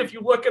 and really if you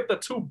look at the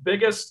 2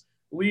 biggest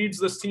leads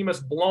this team has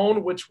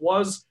blown, which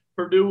was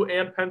Purdue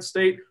and Penn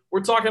State,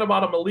 we're talking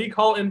about a Malik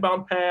Hall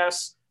inbound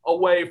pass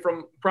away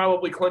from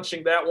probably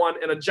clinching that one,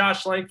 and a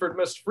Josh Langford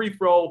missed free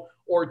throw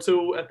or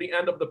 2 at the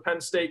end of the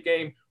Penn State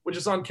game, which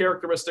is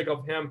uncharacteristic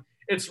of him.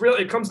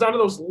 It comes down to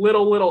those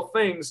little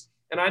things,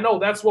 and I know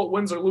that's what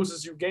wins or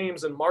loses you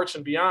games in March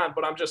and beyond,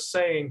 but I'm just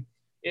saying,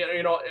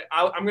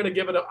 I'm going to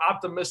give it an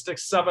optimistic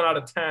 7 out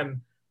of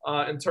 10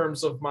 in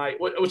terms of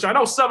which I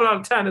know 7 out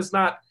of 10 is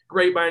not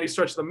great by any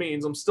stretch of the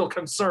means. I'm still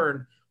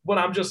concerned, but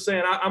I'm just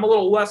saying I'm a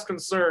little less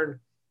concerned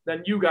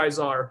than you guys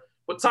are.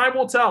 But time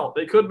will tell.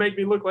 They could make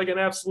me look like an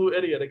absolute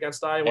idiot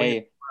against Iowa.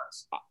 Hey,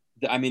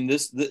 I mean, they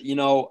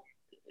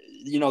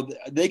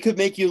could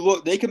make you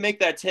look. They could make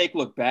that take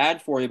look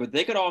bad for you, but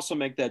they could also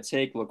make that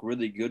take look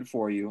really good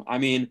for you. I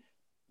mean,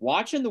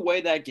 watching the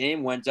way that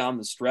game went down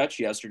the stretch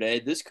yesterday,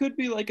 this could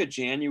be like a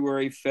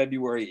January,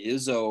 February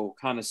Izzo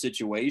kind of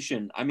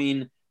situation. I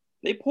mean,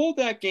 they pulled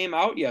that game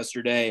out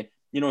yesterday.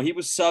 He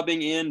was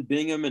subbing in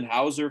Bingham and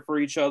Hauser for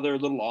each other, a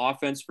little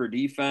offense for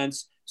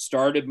defense,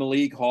 started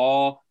Malik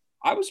Hall.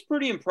 I was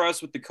pretty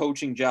impressed with the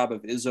coaching job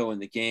of Izzo in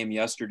the game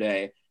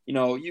yesterday.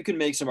 You can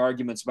make some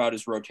arguments about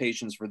his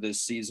rotations for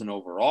this season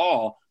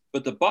overall,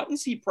 but the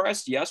buttons he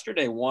pressed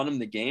yesterday won him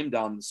the game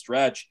down the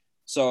stretch.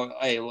 So,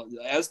 hey,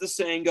 as the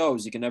saying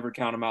goes, you can never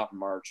count him out in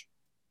March.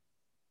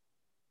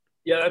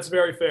 Yeah, that's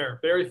very fair.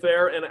 Very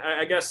fair. And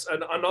I guess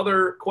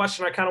another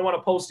question I kind of want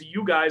to pose to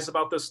you guys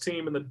about this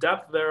team and the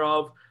depth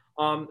thereof.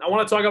 I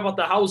want to talk about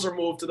the Hauser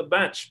move to the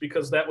bench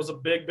because that was a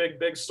big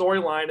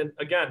storyline. And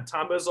again,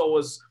 Tom Izzo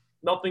was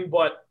nothing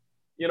but,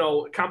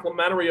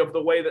 complimentary of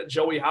the way that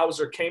Joey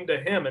Hauser came to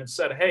him and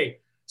said,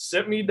 "Hey,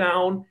 sit me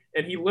down."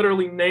 And he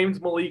literally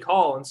named Malik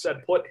Hall and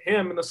said, put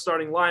him in the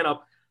starting lineup.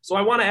 So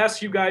I want to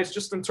ask you guys,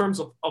 just in terms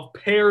of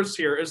pairs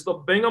here, is the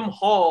Bingham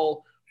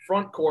Hall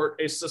front court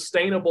a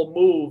sustainable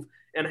move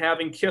and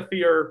having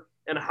Kithier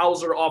and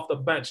Hauser off the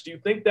bench? Do you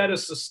think that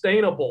is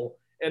sustainable?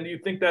 And do you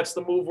think that's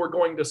the move we're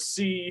going to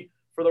see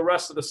for the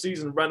rest of the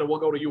season? Brendan, we'll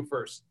go to you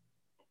first.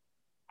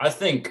 I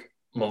think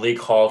Malik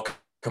Hall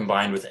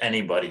combined with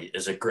anybody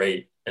is a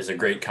great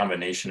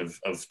combination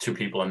of two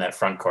people in that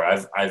front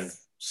court. I've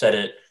said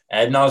it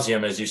ad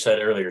nauseum, as you said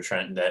earlier,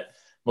 Trent, that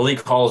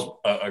Malik Hall's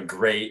a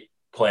great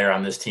player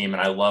on this team,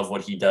 and I love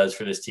what he does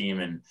for this team,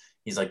 and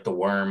he's like the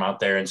worm out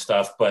there and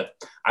stuff. But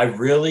I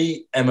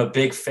really am a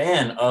big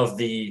fan of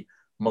the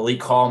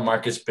Malik Hall,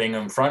 Marcus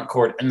Bingham front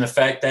court, and the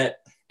fact that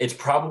it's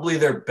probably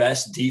their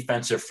best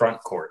defensive front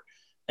court.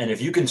 And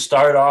if you can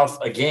start off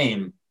a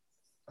game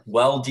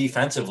well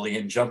defensively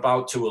and jump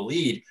out to a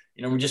lead,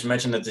 we just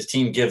mentioned that this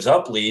team gives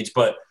up leads,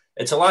 but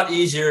it's a lot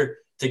easier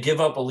to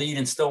give up a lead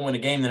and still win a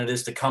game than it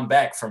is to come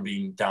back from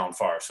being down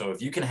far. So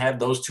if you can have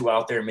those two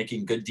out there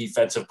making good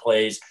defensive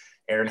plays,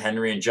 Aaron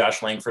Henry and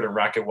Josh Langford and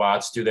Rocket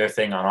Watts do their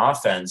thing on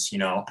offense,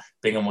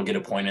 Bingham will get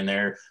a point in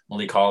there.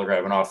 Malik Hall will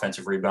grab an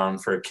offensive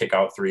rebound for a kick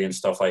out three and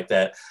stuff like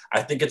that.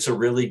 I think it's a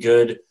really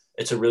good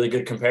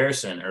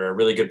comparison, or a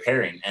really good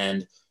pairing.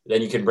 And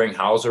then you can bring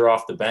Hauser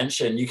off the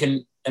bench, and you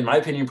can, in my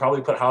opinion,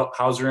 probably put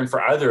Hauser in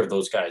for either of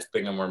those guys,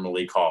 Bingham or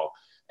Malik Hall.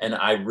 And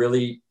I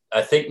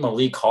think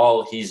Malik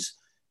Hall, he's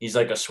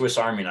like a Swiss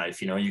Army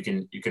knife. You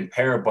can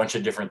pair a bunch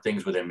of different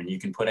things with him, and you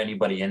can put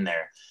anybody in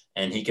there,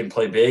 and he can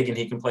play big and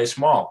he can play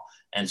small.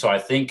 And so I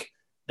think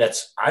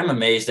I'm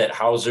amazed at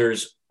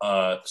Hauser's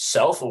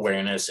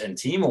self-awareness and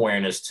team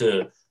awareness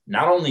to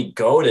not only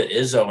go to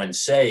Izzo and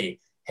say,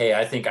 hey,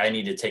 I think I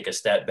need to take a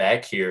step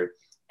back here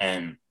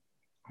and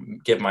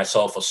give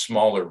myself a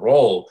smaller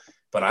role,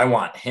 but I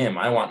want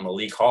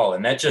Malik Hall.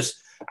 And I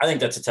think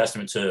that's a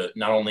testament to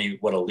not only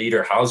what a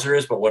leader Hauser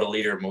is, but what a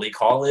leader Malik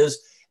Hall is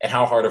and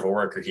how hard of a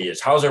worker he is.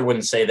 Hauser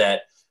wouldn't say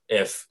that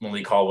if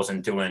Malik Hall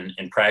wasn't doing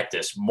in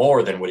practice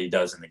more than what he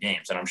does in the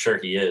games, and I'm sure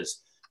he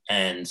is.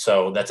 And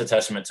so that's a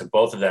testament to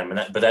both of them.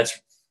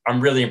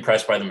 I'm really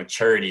impressed by the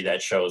maturity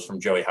that shows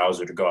from Joey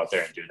Hauser to go out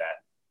there and do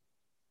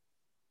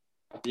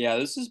that. Yeah,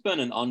 this has been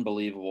an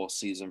unbelievable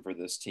season for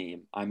this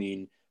team. I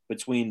mean,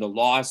 between the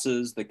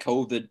losses, the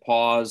COVID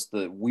pause,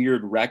 the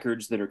weird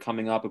records that are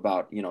coming up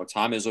about,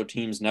 Tom Izzo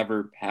teams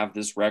never have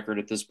this record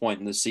at this point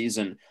in the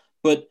season.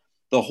 But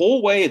the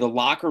whole way the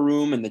locker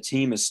room and the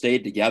team has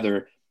stayed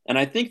together. And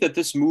I think that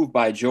this move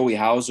by Joey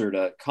Hauser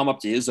to come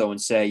up to Izzo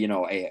and say,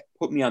 hey,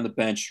 put me on the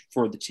bench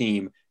for the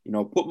team,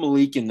 put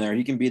Malik in there.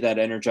 He can be that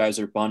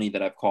Energizer bunny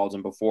that I've called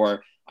him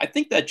before. I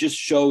think that just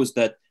shows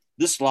that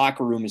this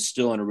locker room is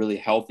still in a really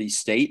healthy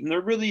state, and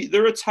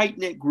they're a tight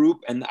knit group.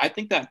 And I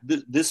think that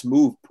this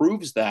move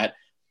proves that.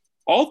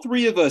 All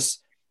three of us,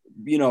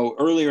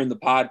 earlier in the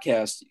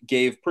podcast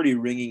gave pretty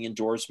ringing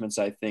endorsements,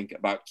 I think,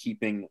 about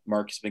keeping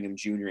Marcus Bingham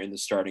Jr. in the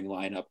starting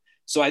lineup.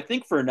 So I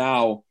think for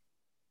now,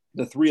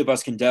 the three of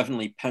us can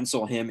definitely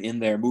pencil him in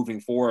there moving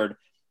forward.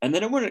 And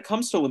then when it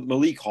comes to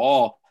Malik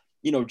Hall,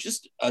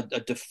 just a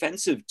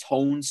defensive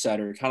tone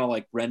setter, kind of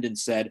like Brendan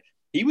said.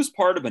 He was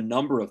part of a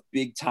number of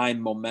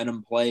big-time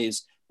momentum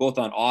plays, both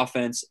on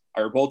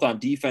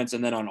defense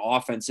and then on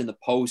offense in the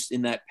post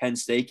in that Penn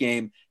State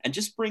game, and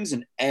just brings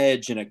an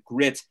edge and a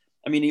grit.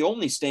 I mean, he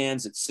only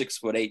stands at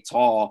 6'8"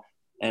 tall,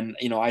 and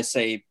I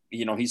say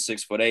he's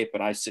 6'8",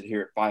 but I sit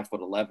here at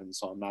 5'11",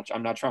 so I'm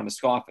not trying to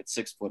scoff at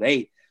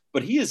 6'8".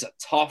 But he is a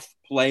tough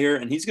player,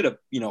 and he's gonna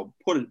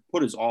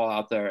put his all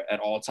out there at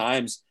all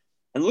times.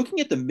 And looking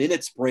at the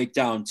minutes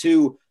breakdown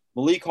too,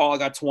 Malik Hall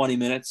got 20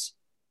 minutes.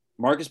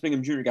 Marcus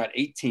Bingham Jr. got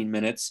 18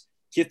 minutes.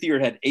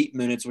 Kithier had 8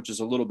 minutes, which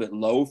is a little bit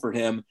low for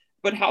him.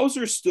 But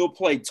Hauser still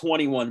played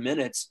 21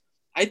 minutes.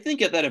 I think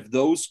that if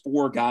those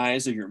four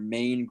guys are your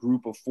main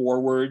group of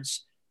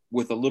forwards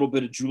with a little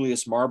bit of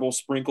Julius Marble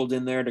sprinkled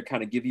in there to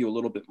kind of give you a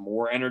little bit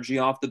more energy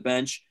off the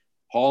bench,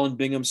 Hall and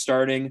Bingham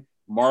starting,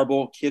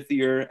 Marble,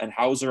 Kithier, and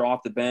Hauser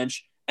off the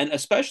bench, and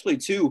especially,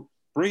 too,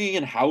 bringing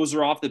in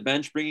Hauser off the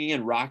bench, bringing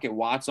in Rocket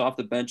Watts off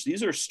the bench.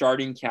 These are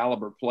starting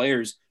caliber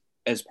players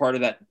as part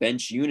of that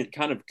bench unit,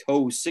 kind of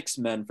co-six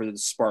men for the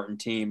Spartan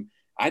team.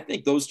 I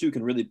think those two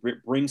can really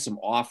bring some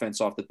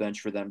offense off the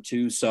bench for them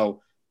too.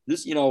 So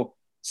this,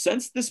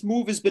 since this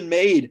move has been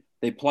made,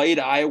 they played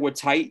Iowa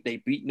tight, they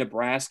beat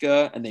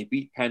Nebraska, and they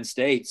beat Penn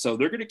State. So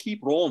they're going to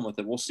keep rolling with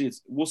it. We'll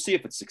see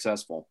if it's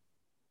successful.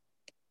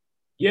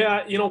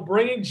 Yeah,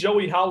 bringing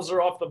Joey Hauser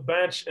off the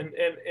bench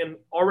and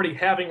already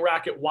having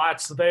Rocket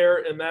Watts there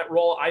in that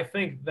role, I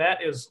think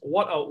that is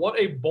what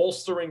a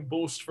bolstering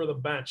boost for the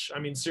bench. I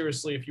mean,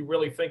 seriously, if you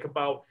really think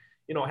about,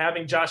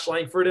 having Josh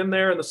Langford in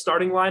there in the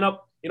starting lineup,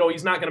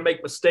 he's not going to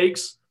make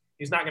mistakes.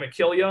 He's not going to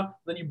kill you.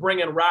 Then you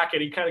bring in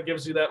Rocket. He kind of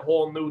gives you that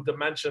whole new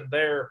dimension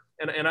there.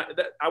 And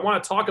I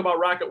want to talk about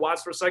Rocket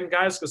Watts for a second,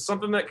 guys, because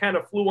something that kind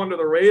of flew under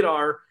the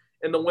radar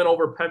in the win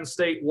over Penn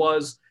State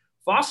was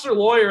Foster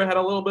Loyer had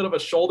a little bit of a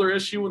shoulder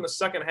issue in the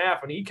second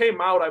half, and he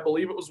came out, I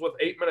believe it was with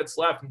 8 minutes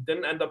left, and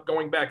didn't end up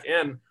going back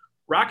in.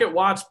 Rocket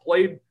Watts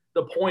played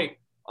the point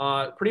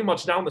pretty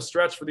much down the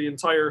stretch for the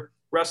entire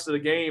rest of the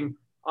game.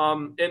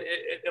 And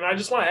I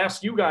just want to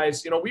ask you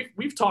guys,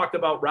 we've talked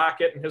about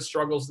Rocket and his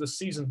struggles this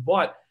season,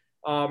 but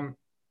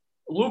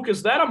Luke,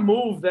 is that a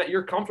move that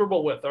you're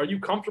comfortable with? Are you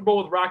comfortable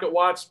with Rocket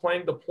Watts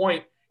playing the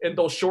point in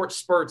those short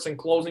spurts and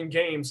closing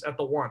games at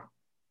the one?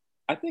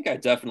 I think I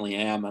definitely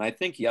am. And I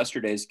think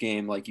yesterday's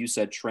game, like you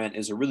said, Trent,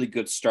 is a really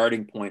good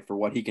starting point for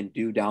what he can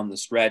do down the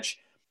stretch.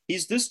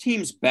 He's this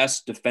team's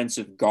best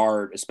defensive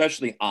guard,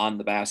 especially on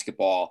the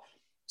basketball.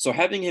 So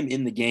having him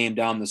in the game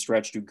down the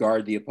stretch to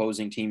guard the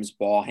opposing team's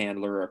ball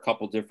handler or a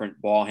couple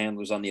different ball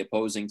handlers on the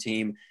opposing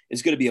team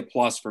is going to be a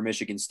plus for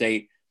Michigan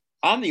State.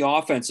 On the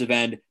offensive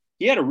end,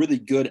 he had a really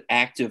good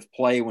active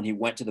play when he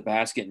went to the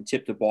basket and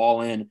tipped the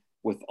ball in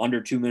with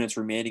under 2 minutes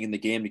remaining in the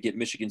game to get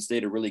Michigan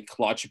State a really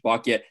clutch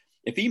bucket.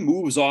 If he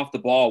moves off the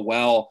ball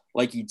well,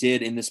 like he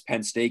did in this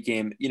Penn State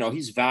game,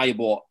 he's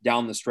valuable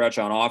down the stretch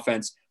on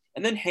offense.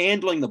 And then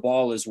handling the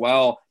ball as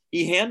well.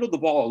 He handled the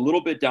ball a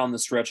little bit down the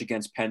stretch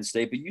against Penn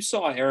State, but you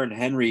saw Aaron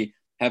Henry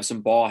have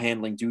some ball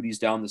handling duties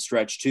down the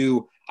stretch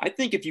too. I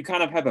think if you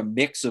kind of have a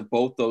mix of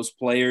both those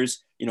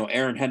players,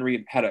 Aaron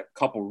Henry had a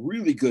couple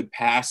really good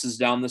passes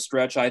down the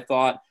stretch, I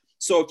thought.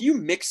 So if you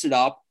mix it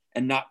up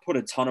and not put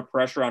a ton of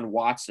pressure on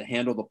Watts to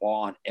handle the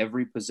ball on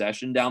every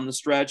possession down the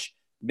stretch,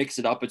 mix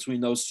it up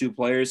between those two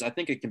players, I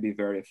think it can be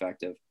very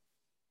effective.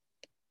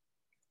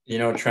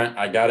 Trent,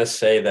 I got to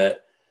say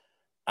that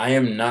I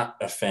am not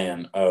a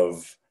fan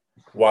of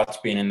Watts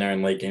being in there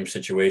in late game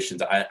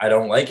situations. I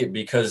don't like it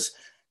because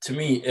to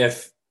me,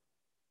 if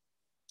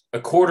a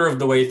quarter of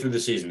the way through the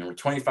season, we're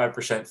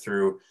 25%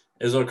 through,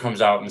 Izzo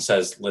comes out and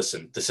says,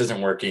 listen, this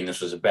isn't working. This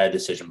was a bad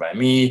decision by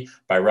me,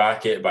 by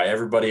Rocket, by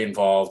everybody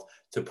involved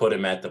to put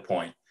him at the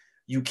point.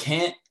 You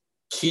can't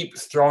keep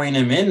throwing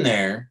him in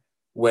there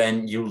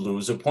when you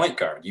lose a point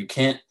guard.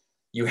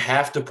 You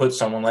have to put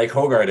someone like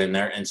Hoggard in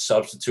there and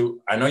substitute.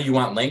 I know you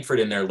want Langford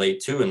in there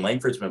late too, and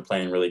Langford's been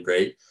playing really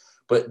great,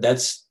 but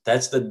that's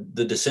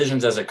the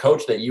decisions as a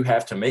coach that you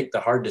have to make, the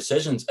hard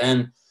decisions.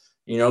 And,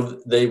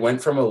 they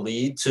went from a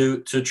lead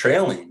to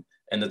trailing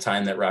in the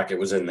time that Rocket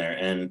was in there.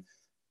 And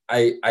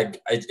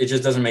it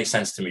just doesn't make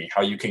sense to me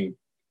how you can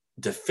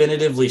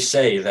definitively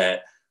say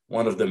that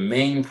one of the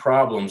main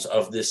problems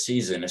of this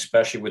season,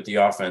 especially with the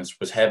offense,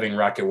 was having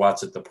Rocket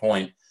Watts at the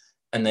point,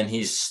 and then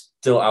he's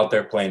still out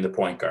there playing the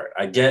point guard.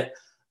 I get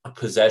a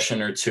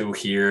possession or two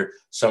here.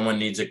 Someone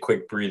needs a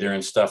quick breather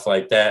and stuff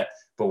like that.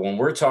 But when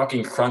we're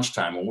talking crunch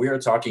time, when we are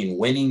talking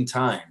winning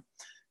time,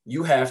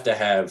 you have to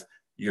have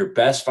your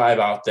best five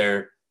out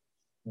there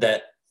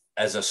that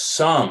as a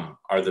sum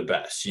are the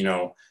best.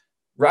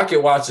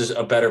 Rocket Watts is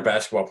a better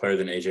basketball player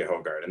than AJ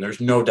Hoggard, and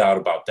there's no doubt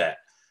about that.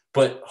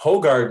 But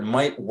Hoggard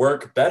might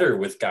work better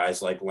with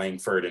guys like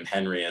Langford and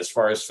Henry as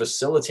far as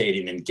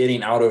facilitating and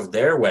getting out of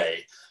their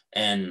way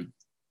and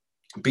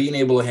being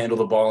able to handle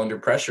the ball under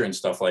pressure and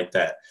stuff like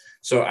that.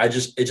 So it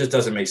just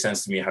doesn't make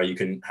sense to me how you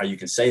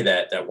can say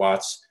that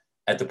Watts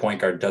at the point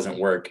guard doesn't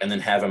work and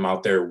then have him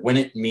out there when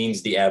it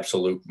means the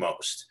absolute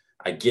most.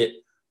 I get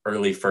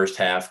early first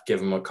half,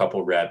 give him a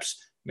couple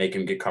reps, make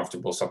him get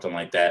comfortable, something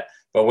like that.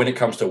 But when it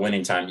comes to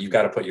winning time, you've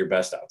got to put your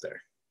best out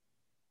there.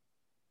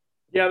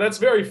 Yeah, that's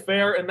very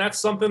fair. And that's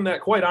something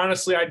that, quite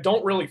honestly, I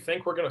don't really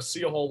think we're going to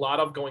see a whole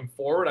lot of going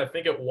forward. I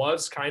think it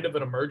was kind of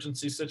an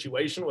emergency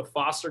situation with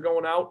Foster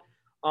going out.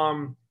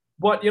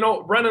 But,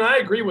 Brendan, I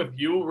agree with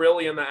you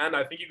really in the end.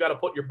 I think you got to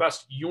put your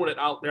best unit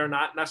out there,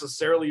 not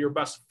necessarily your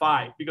best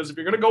five. Because if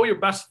you're going to go your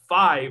best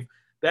five,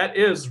 that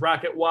is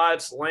Rocket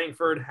Watts,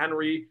 Langford,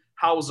 Henry,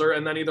 Hauser,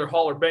 and then either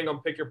Hall or Bingham,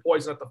 pick your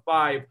poison at the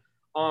five.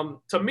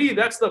 To me,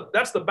 that's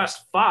the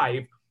best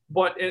five.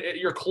 But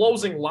your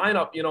closing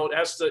lineup,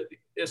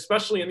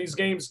 especially in these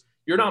games,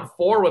 you're down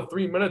 4 with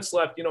 3 minutes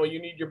left.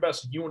 You need your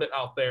best unit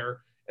out there.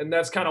 And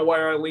that's kind of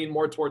why I lean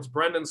more towards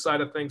Brendan's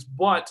side of things.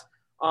 But,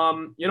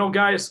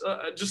 guys,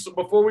 just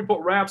before we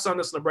put wraps on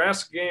this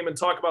Nebraska game and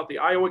talk about the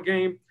Iowa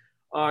game,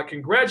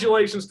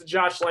 congratulations to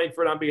Josh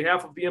Langford on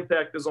behalf of the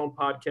Impact His Own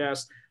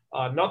podcast.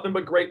 Nothing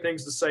but great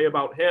things to say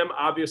about him.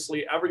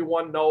 Obviously,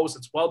 everyone knows,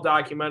 it's well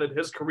documented,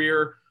 his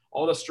career,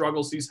 all the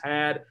struggles he's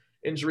had,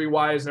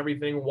 injury-wise and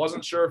everything.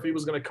 Wasn't sure if he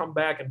was going to come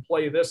back and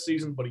play this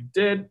season, but he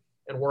did,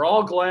 and we're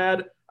all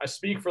glad. I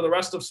speak for the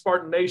rest of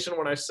Spartan Nation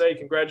when I say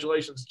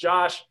congratulations,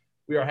 Josh.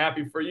 We are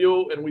happy for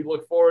you, and we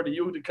look forward to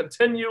you to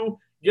continue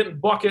getting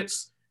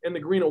buckets in the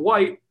green and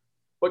white.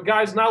 But,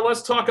 guys, now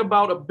let's talk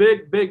about a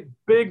big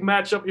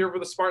matchup here for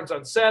the Spartans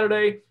on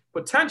Saturday.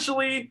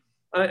 Potentially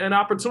an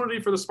opportunity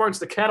for the Spartans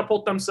to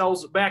catapult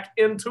themselves back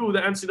into the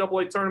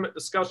NCAA tournament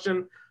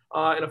discussion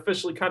and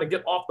officially kind of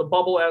get off the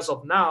bubble as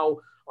of now.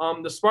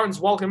 The Spartans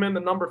welcome in the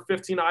number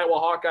 15 Iowa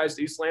Hawkeyes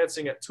to East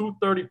Lansing at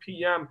 2:30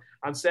 p.m.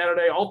 on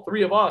Saturday. All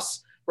three of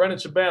us, Brendan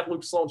Shabath,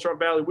 Luke Sloan, Trent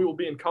Valley, we will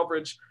be in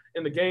coverage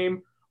in the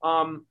game.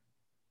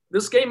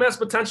 This game has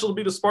potential to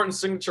be the Spartans'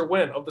 signature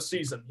win of the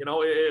season.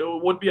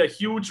 It would be a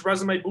huge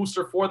resume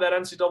booster for that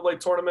NCAA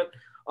tournament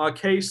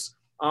case.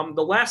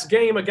 The last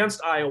game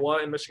against Iowa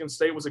and Michigan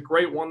State was a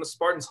great one. The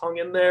Spartans hung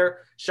in there,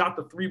 shot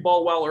the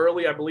 3-ball well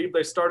early. I believe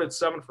they started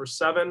 7 for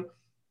 7.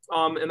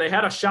 And they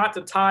had a shot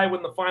to tie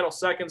when the final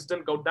seconds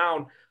didn't go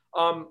down.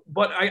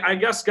 But I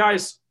guess,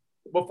 guys,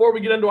 before we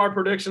get into our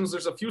predictions,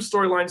 there's a few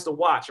storylines to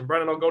watch. And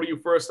Brennan, I'll go to you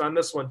first on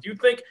this one. Do you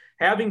think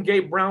having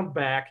Gabe Brown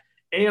back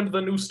and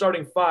the new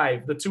starting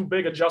five, the two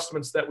big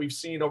adjustments that we've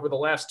seen over the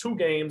last two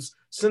games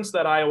since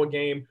that Iowa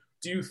game,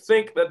 do you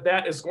think that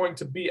that is going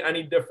to be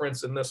any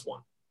difference in this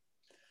one?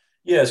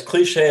 Yeah, as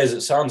cliche as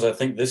it sounds, I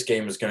think this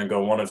game is going to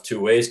go one of two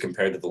ways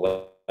compared to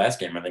the last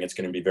game. I think it's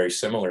going to be very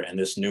similar. And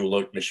this new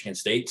look Michigan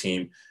State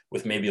team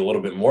with maybe a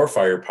little bit more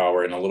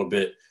firepower and a little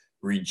bit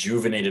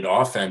rejuvenated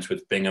offense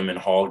with Bingham and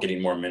Hall getting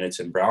more minutes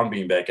and Brown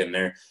being back in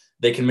there,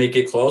 they can make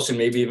it close and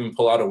maybe even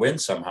pull out a win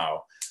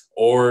somehow.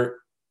 Or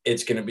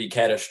it's going to be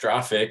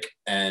catastrophic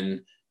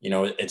and,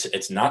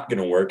 it's not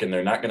going to work and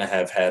they're not going to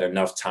have had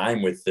enough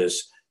time with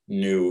this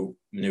new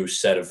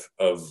set of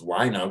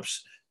lineups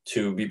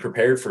to be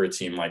prepared for a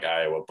team like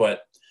Iowa.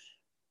 But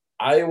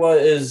Iowa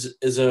is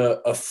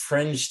a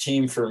fringe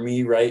team for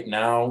me right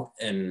now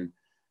in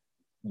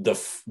the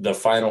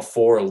Final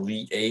Four,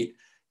 Elite Eight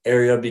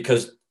area,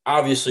 because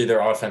obviously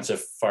their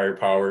offensive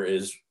firepower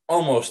is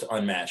almost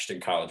unmatched in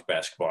college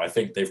basketball. I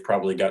think they've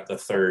probably got the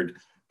third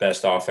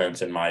best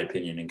offense, in my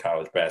opinion, in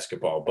college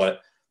basketball.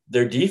 But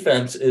their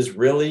defense is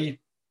really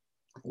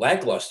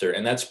lackluster,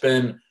 and that's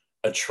been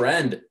a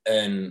trend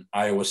in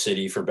Iowa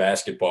City for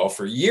basketball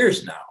for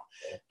years now.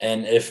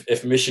 And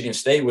if Michigan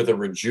State with a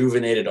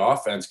rejuvenated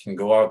offense can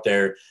go out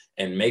there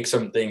and make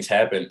some things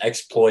happen,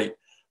 exploit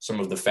some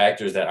of the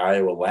factors that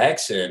Iowa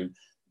lacks in,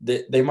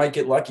 they might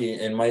get lucky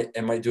and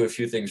might do a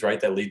few things right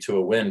that lead to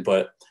a win.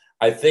 But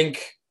I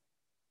think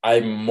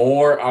I'm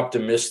more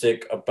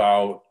optimistic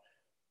about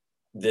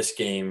this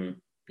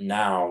game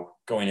now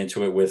going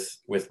into it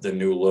with the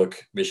new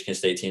look Michigan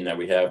State team that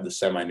we have, the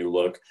semi-new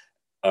look.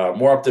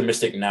 More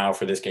optimistic now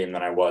for this game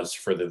than I was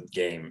for the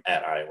game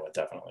at Iowa,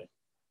 definitely.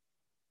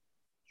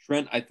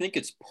 Trent, I think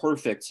it's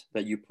perfect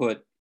that you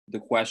put the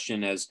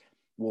question as,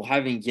 will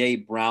having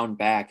Gabe Brown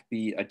back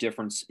be a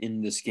difference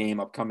in this game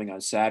upcoming on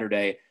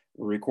Saturday?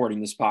 We're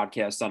recording this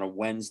podcast on a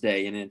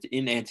Wednesday and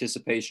in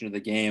anticipation of the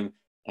game,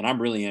 and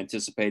I'm really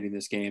anticipating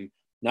this game.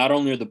 Not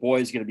only are the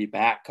boys going to be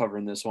back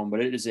covering this one,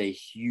 but it is a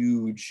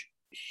huge,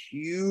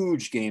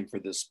 huge game for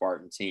this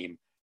Spartan team.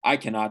 I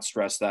cannot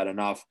stress that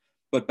enough.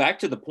 But back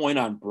to the point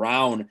on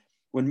Brown,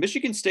 when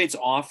Michigan State's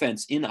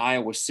offense in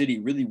Iowa City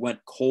really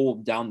went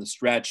cold down the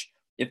stretch,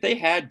 if they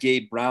had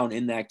Gabe Brown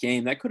in that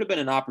game, that could have been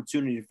an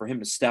opportunity for him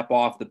to step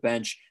off the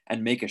bench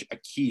and make a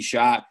key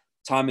shot.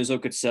 Tom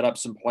Izzo could set up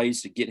some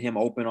plays to get him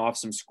open off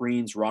some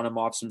screens, run him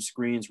off some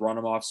screens, run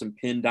him off some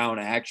pin down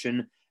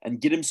action, and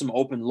get him some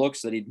open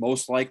looks that he'd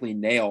most likely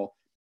nail.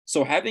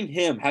 So having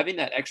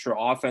that extra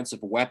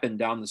offensive weapon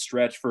down the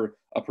stretch for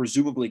a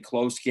presumably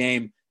close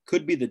game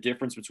could be the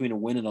difference between a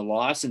win and a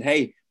loss. And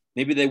hey,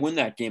 maybe they win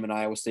that game in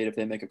Iowa State if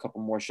they make a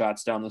couple more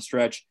shots down the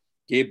stretch.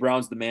 Gabe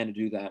Brown's the man to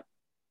do that.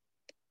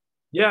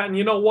 Yeah, and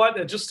you know what?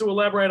 And just to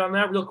elaborate on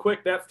that real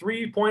quick, that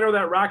three-pointer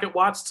that Rocket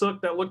Watts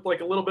took that looked like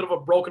a little bit of a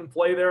broken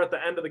play there at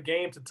the end of the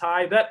game to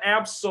tie, that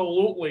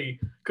absolutely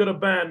could have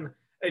been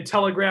a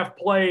telegraph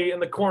play in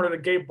the corner to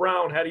Gabe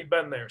Brown had he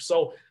been there.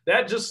 So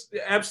that just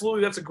absolutely,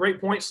 that's a great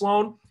point,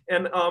 Sloan.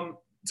 And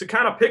to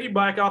kind of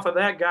piggyback off of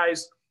that,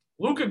 guys,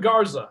 Luka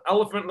Garza,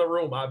 elephant in the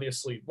room,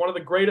 obviously. One of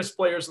the greatest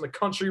players in the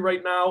country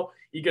right now.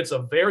 He gets a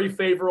very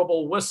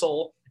favorable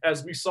whistle,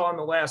 as we saw in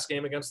the last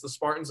game against the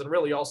Spartans and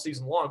really all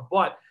season long.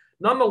 But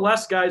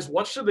nonetheless, guys,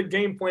 what should the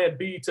game plan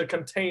be to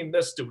contain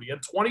this dude? He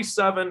had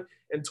 27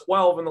 and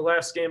 12 in the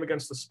last game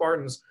against the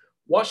Spartans.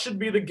 What should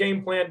be the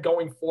game plan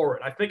going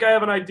forward? I think I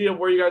have an idea of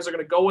where you guys are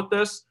going to go with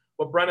this,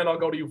 but Brennan, I'll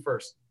go to you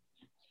first.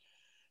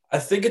 I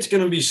think it's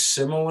going to be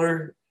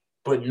similar,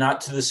 but not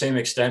to the same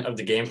extent of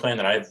the game plan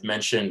that I've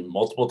mentioned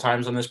multiple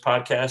times on this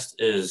podcast,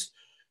 is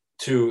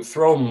to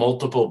throw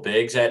multiple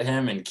bigs at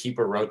him and keep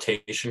a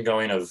rotation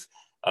going of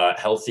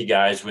healthy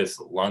guys with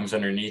lungs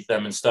underneath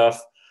them and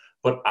stuff.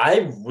 But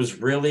I was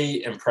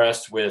really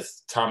impressed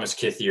with Thomas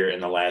Kithier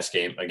in the last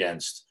game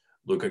against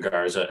Luka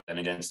Garza and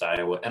against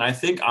Iowa. And I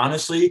think,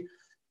 honestly,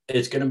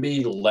 it's going to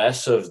be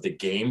less of the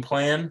game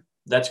plan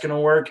that's going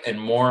to work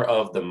and more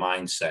of the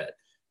mindset.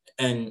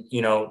 And,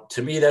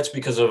 to me, that's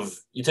because of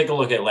 – you take a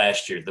look at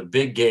last year, the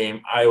big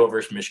game, Iowa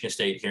versus Michigan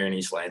State here in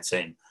East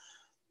Lansing.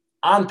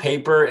 On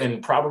paper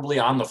and probably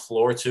on the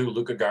floor, too,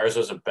 Luka Garza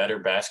is a better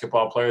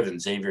basketball player than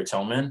Xavier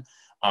Tillman.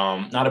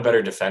 Not a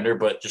better defender,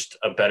 but just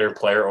a better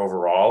player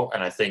overall.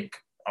 And I think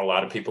a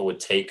lot of people would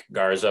take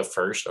Garza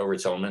first over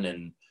Tillman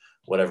in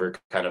whatever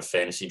kind of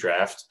fantasy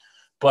draft.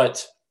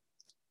 But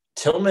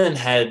Tillman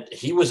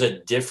he was a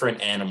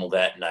different animal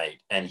that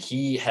night. And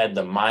he had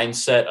the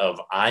mindset of,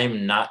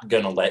 I'm not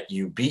going to let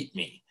you beat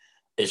me.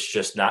 It's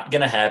just not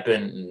going to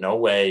happen. No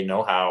way,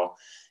 no how.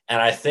 And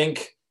I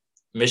think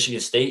Michigan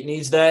State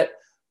needs that,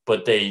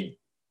 but they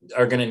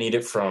are going to need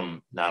it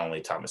from not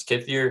only Thomas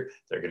Kithier,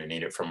 they're going to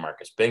need it from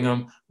Marcus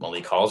Bingham.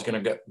 Malik Hall's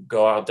going to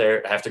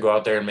have to go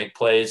out there and make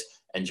plays,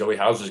 and Joey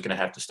Hauser is going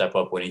to have to step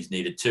up when he's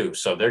needed too.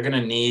 So they're going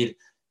to need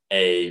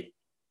a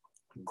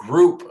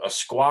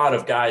squad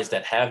of guys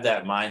that have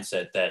that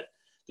mindset that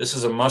this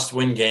is a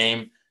must-win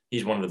game.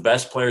 He's one of the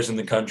best players in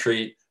the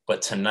country,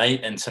 but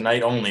tonight and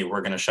tonight only,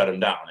 we're going to shut him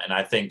down. And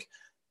I think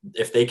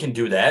if they can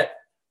do that,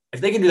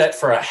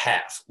 for a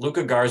half,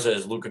 Luka Garza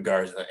is Luka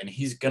Garza, and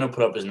he's going to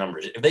put up his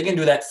numbers. If they can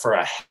do that for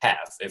a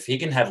half, if he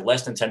can have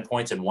less than 10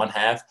 points in one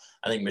half,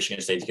 I think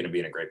Michigan State's going to be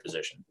in a great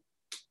position.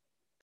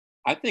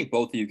 I think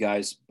both of you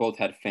guys both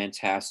had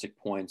fantastic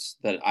points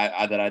that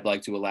I'd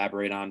like to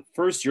elaborate on.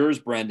 First, yours,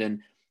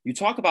 Brendan. You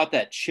talk about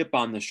that chip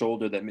on the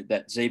shoulder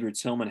that Xavier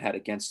Tillman had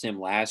against him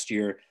last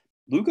year.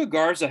 Luka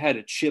Garza had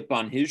a chip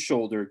on his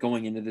shoulder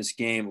going into this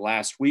game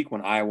last week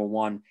when Iowa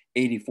won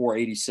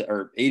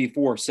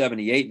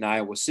 84-78 in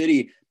Iowa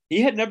City.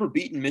 He had never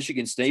beaten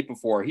Michigan State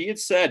before. He had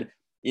said,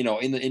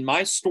 in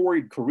my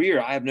storied career,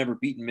 I have never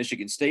beaten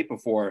Michigan State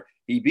before.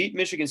 He beat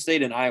Michigan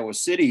State in Iowa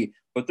City,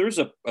 but there's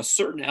a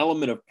certain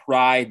element of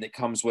pride that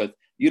comes with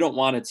you don't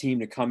want a team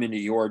to come into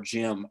your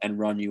gym and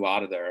run you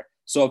out of there.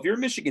 So if you're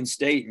Michigan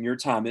State and you're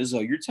Tom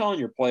Izzo, you're telling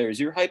your players,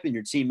 you're hyping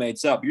your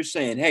teammates up. You're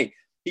saying, hey,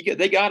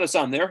 they got us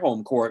on their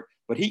home court,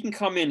 but he can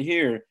come in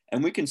here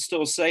and we can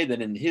still say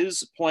that in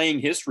his playing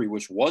history,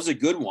 which was a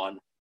good one,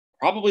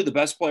 probably the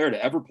best player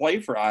to ever play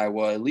for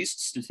Iowa, at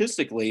least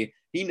statistically,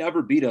 he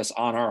never beat us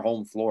on our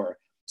home floor.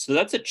 So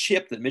that's a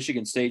chip that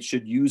Michigan State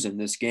should use in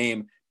this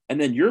game. And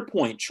then your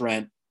point,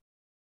 Trent,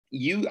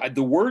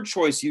 the word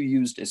choice you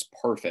used is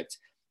perfect.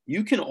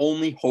 You can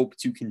only hope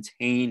to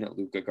contain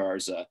Luka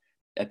Garza.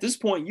 At this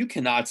point, you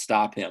cannot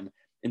stop him.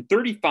 In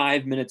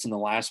 35 minutes in the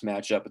last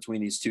matchup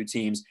between these two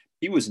teams,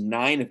 he was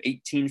 9 of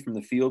 18 from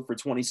the field for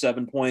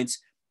 27 points.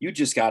 You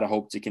just got to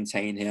hope to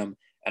contain him.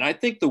 And I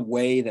think the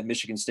way that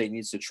Michigan State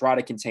needs to try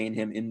to contain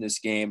him in this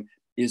game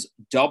is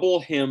double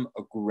him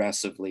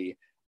aggressively.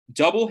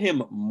 Double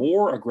him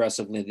more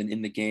aggressively than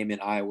in the game in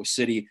Iowa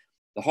City.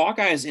 The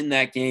Hawkeyes in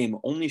that game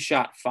only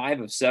shot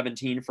 5 of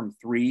 17 from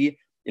 3.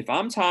 If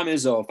I'm Tom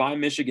Izzo, if I'm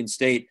Michigan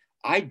State,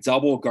 I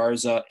double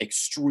Garza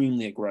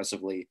extremely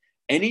aggressively.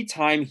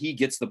 Anytime he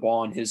gets the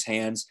ball in his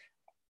hands,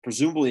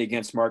 presumably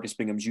against Marcus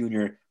Bingham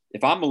Jr.,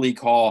 if I'm Malik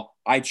Hall,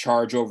 I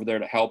charge over there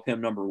to help him,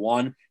 number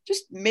one.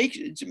 Just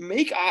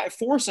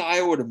force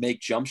Iowa to make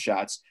jump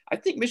shots. I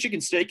think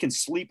Michigan State can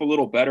sleep a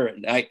little better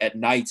at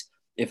night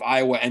if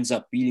Iowa ends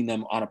up beating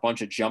them on a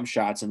bunch of jump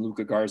shots and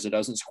Luka Garza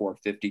doesn't score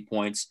 50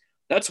 points.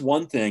 That's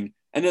one thing.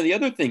 And then the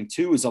other thing,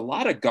 too, is a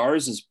lot of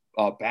Garza's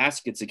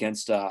baskets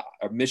against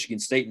Michigan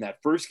State in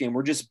that first game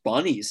were just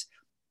bunnies.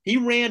 He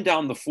ran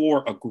down the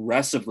floor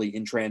aggressively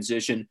in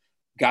transition,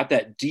 got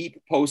that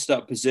deep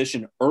post-up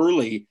position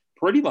early,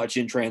 pretty much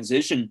in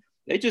transition.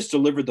 They just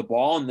delivered the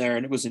ball in there,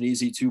 and it was an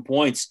easy 2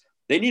 points.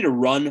 They need to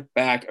run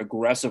back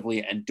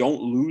aggressively and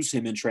don't lose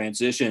him in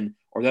transition,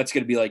 or that's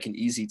going to be like an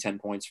easy 10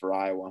 points for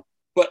Iowa.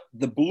 But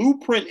the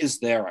blueprint is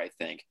there, I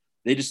think.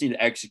 They just need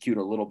to execute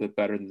a little bit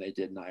better than they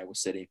did in Iowa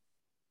City.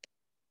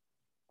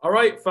 All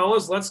right,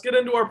 fellas, let's get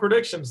into our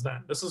predictions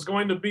then. This is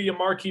going to be a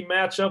marquee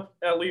matchup.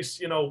 At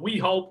least, we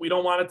hope. We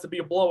don't want it to be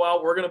a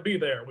blowout. We're going to be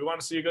there. We want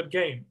to see a good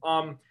game.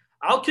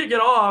 I'll kick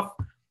it off.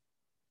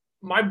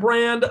 My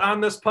brand on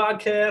this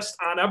podcast,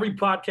 on every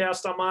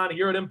podcast I'm on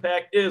here at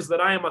Impact, is that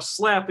I am a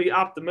slappy,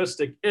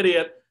 optimistic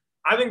idiot.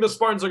 I think the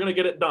Spartans are going to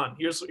get it done.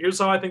 Here's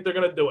how I think they're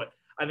going to do it.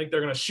 I think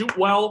they're going to shoot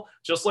well,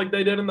 just like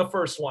they did in the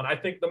first one. I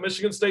think the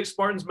Michigan State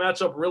Spartans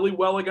match up really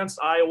well against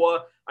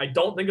Iowa. I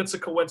don't think it's a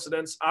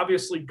coincidence.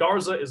 Obviously,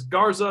 Garza is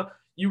Garza.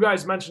 You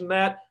guys mentioned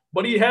that.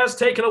 But he has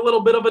taken a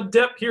little bit of a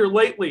dip here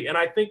lately. And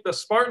I think the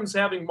Spartans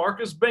having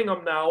Marcus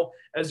Bingham now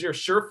as your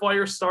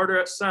surefire starter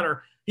at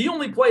center, he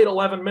only played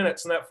 11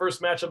 minutes in that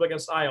first matchup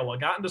against Iowa,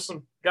 got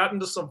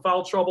into some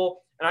foul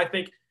trouble, and I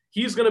think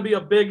he's going to be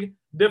a big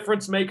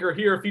difference maker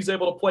here if he's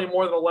able to play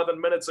more than 11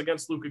 minutes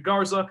against Luka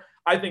Garza.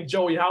 I think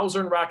Joey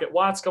Hauser and Rocket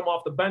Watts come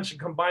off the bench and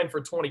combine for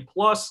 20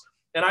 plus,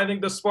 and I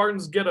think the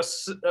Spartans get a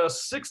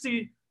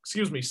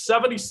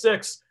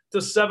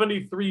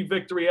 76-73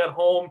 victory at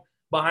home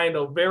behind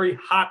a very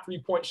hot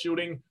three-point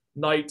shooting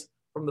night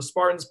from the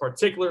Spartans,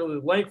 particularly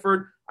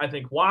Langford. I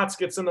think Watts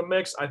gets in the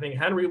mix. I think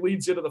Henry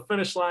leads you to the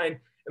finish line.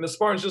 And the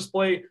Spartans just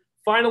play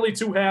finally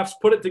two halves,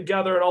 put it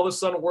together, and all of a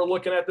sudden we're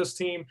looking at this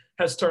team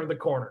has turned the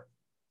corner.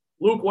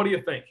 Luke, what do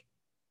you think?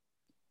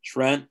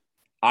 Trent,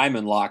 I'm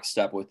in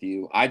lockstep with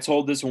you. I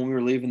told this when we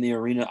were leaving the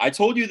arena. I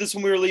told you this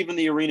when we were leaving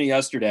the arena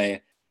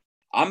yesterday.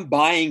 I'm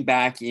buying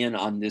back in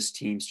on this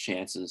team's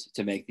chances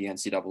to make the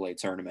NCAA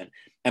tournament.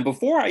 And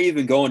before I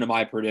even go into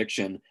my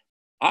prediction,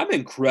 I'm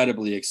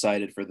incredibly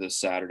excited for this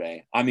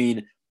Saturday. I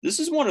mean, this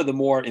is one of the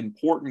more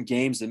important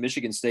games that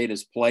Michigan State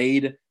has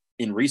played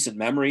in recent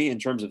memory in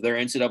terms of their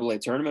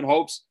NCAA tournament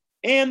hopes.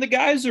 And the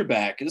guys are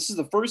back. This is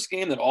the first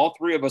game that all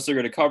three of us are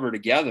going to cover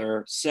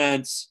together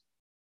since,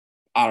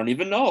 I don't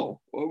even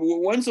know.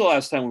 When's the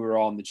last time we were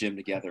all in the gym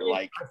together?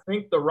 I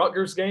think the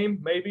Rutgers game,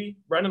 maybe.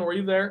 Brendan, were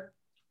you there?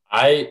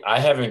 I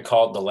haven't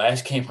called. The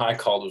last game I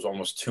called was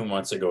almost 2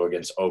 months ago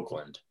against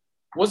Oakland.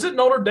 Was it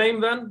Notre Dame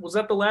then? Was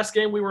that the last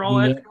game we were all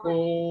at?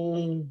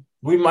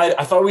 We might.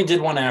 I thought we did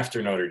one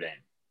after Notre Dame.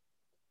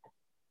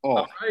 Oh,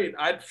 all right.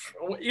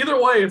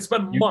 Either way, it's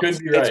been months.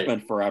 Could be right. It's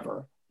been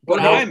forever. But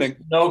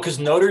no, because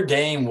Notre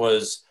Dame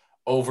was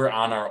over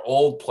on our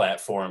old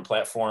platform,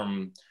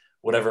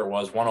 whatever it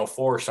was,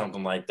 104 or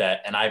something like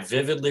that. And I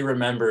vividly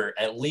remember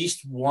at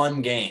least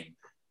one game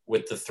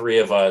with the three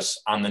of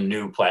us on the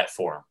new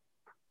platform.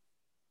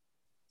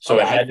 So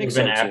it had to have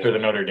been after the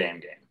Notre Dame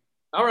game.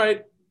 All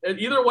right. And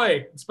either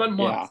way, it's been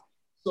months.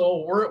 Yeah.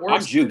 So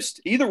I'm juiced.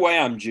 Either way,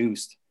 I'm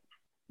juiced.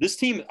 This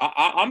team,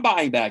 I'm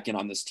buying back in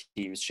on this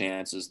team's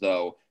chances,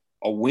 though.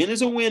 A win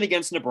is a win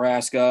against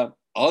Nebraska.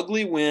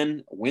 Ugly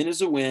win. A win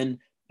is a win.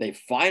 They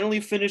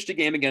finally finished a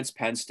game against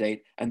Penn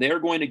State, and they are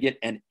going to get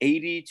an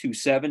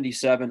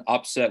 80-77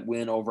 upset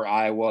win over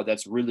Iowa.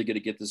 That's really going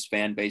to get this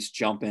fan base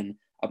jumping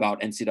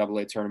about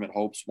NCAA tournament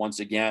hopes once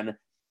again.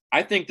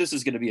 I think this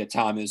is going to be a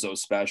Tom Izzo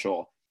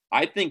special.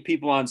 I think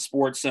people on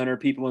SportsCenter,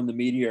 people in the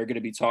media are going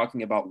to be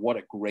talking about what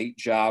a great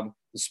job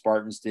the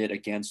Spartans did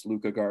against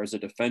Luka Garza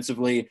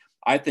defensively.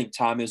 I think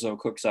Tom Izzo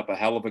cooks up a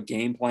hell of a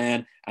game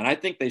plan, and I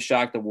think they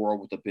shock the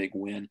world with a big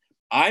win.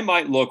 I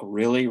might look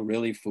really,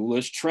 really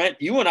foolish. Trent,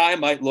 you and I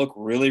might look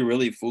really,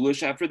 really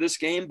foolish after this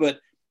game, but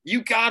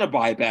you got to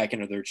buy back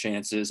into their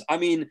chances. I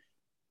mean,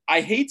 I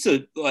hate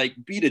to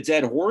beat a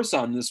dead horse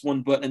on this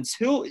one, but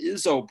until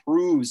Izzo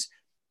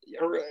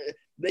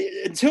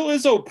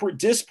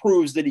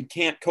disproves that he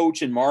can't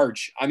coach in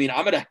March, I mean,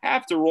 I'm going to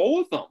have to roll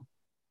with them.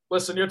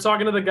 Listen, you're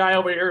talking to the guy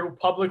over here who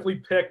publicly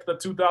picked the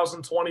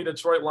 2020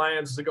 Detroit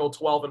Lions to go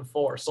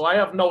 12-4. So I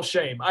have no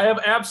shame. I have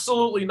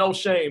absolutely no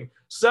shame.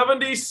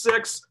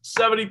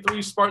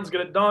 76-73 Spartans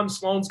get it done.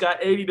 Sloan's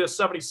got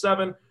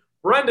 80-77.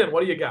 Brendan,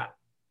 what do you got?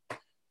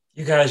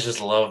 You guys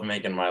just love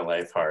making my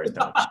life hard,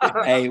 don't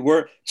you? Hey,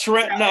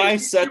 Trent and I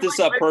set this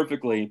up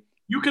perfectly.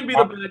 You can be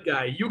the bad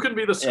guy. You can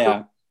be the screw.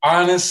 Yeah.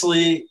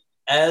 Honestly,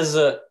 as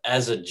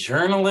a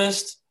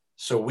journalist,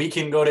 so we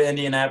can go to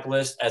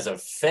Indianapolis, as a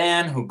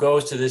fan who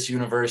goes to this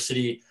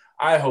university,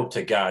 I hope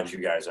to God you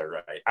guys are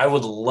right. I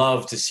would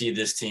love to see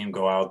this team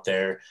go out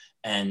there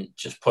and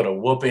just put a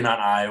whooping on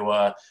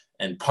Iowa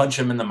and punch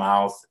them in the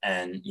mouth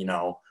and,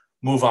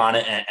 move on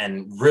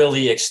and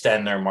really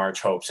extend their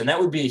March hopes. And that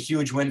would be a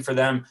huge win for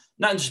them,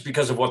 not just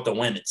because of what the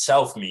win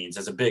itself means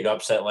as a big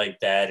upset like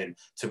that and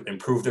to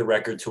improve their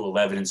record to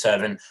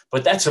 11-7,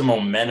 but that's a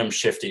momentum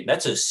shifting.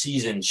 That's a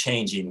season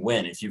changing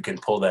win if you can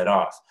pull that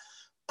off.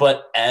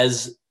 But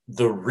as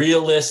the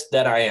realist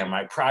that I am,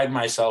 I pride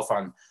myself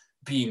on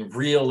being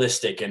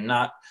realistic and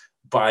not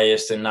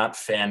biased and not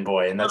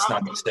fanboy. And that's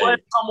not to say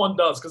someone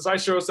does, because I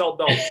sure as hell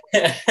don't.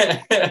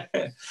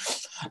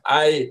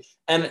 I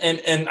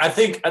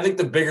think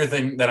the bigger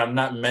thing that I'm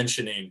not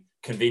mentioning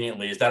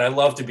conveniently is that I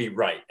love to be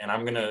right, and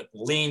I'm gonna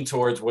lean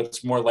towards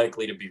what's more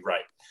likely to be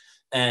right.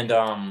 And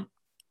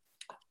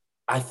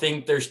I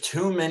think there's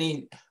too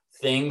many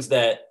things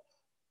that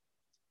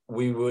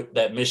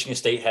Michigan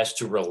State has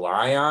to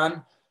rely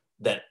on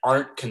that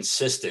aren't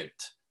consistent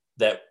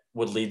that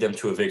would lead them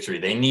to a victory.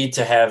 They need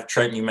to have,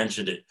 Trent, you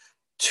mentioned it,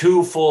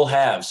 2 full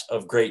halves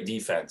of great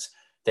defense.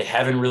 They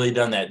haven't really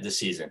done that this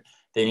season.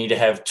 They need to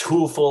have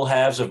 2 full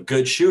halves of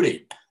good shooting.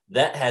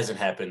 That hasn't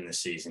happened this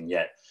season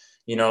yet.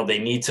 They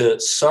need to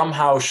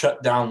somehow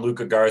shut down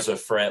Luka Garza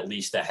for at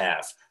least a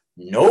half.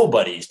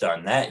 Nobody's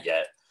done that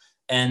yet.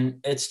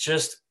 And it's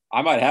just,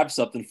 I might have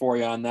something for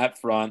you on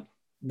that front.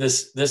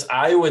 This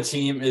Iowa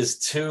team is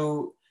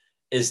too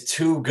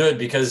good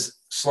because,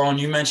 Sloan,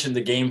 you mentioned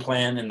the game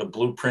plan and the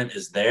blueprint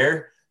is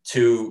there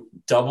to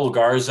double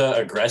Garza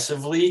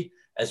aggressively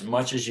as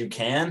much as you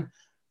can.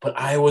 But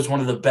Iowa's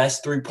one of the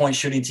best 3-point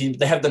shooting teams.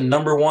 They have the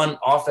 #1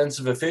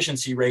 offensive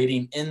efficiency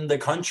rating in the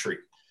country.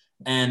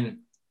 And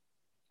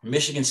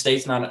Michigan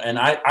State's not – and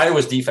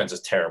Iowa's defense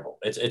is terrible.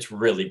 It's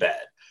really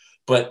bad.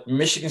 But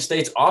Michigan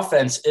State's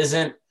offense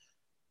isn't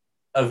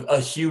a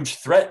huge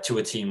threat to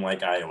a team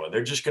like Iowa.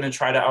 They're just going to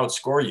try to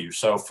outscore you.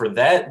 So for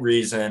that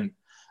reason,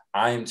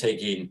 I am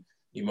taking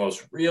the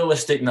most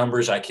realistic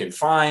numbers I can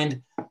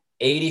find,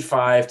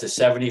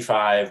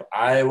 85-75.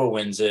 Iowa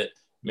wins it.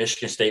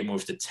 Michigan State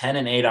moves to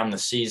 10-8 on the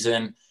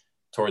season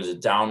towards a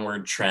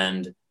downward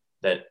trend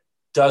that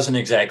doesn't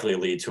exactly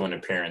lead to an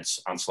appearance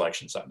on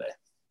Selection Sunday.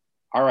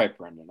 All right,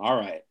 Brendan. All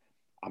right.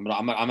 I'm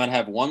gonna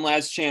have one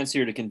last chance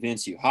here to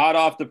convince you. Hot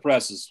off the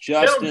presses,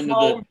 just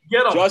into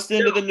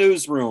the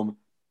newsroom.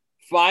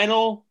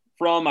 Final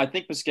from, I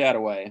think,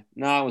 Piscataway.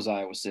 No, it was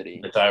Iowa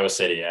City. It's Iowa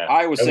City, yeah.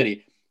 Iowa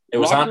City. It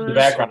was on in the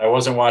background. I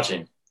wasn't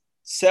watching.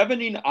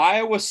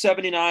 Iowa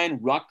 79,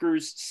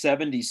 Rutgers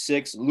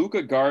 76.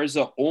 Luka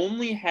Garza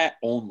only had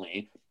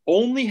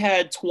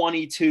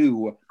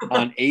 22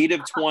 on 8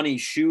 of 20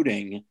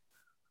 shooting.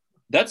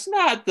 That's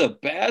not the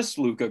best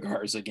Luka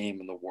Garza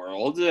game in the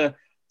world.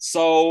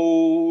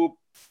 So,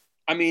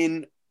 I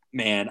mean,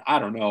 man, I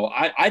don't know.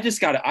 I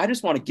just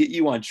want to get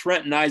you on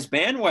Trent and I's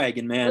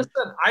bandwagon, man.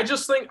 Listen, I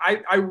just think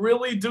I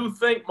really do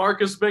think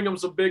Marcus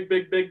Bingham's a big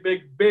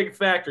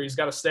factor. He's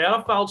got to stay out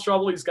of foul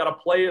trouble. He's got to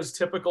play his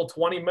typical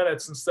 20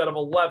 minutes instead of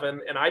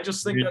 11, and I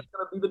just think that's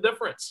going to be the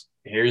difference.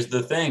 Here's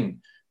the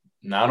thing.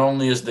 Not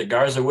only is the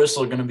Garza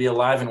whistle going to be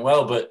alive and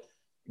well, but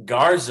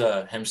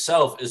Garza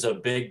himself is a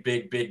big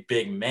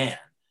man.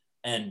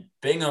 And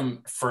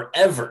Bingham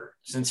forever,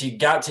 since he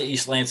got to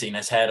East Lansing,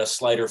 has had a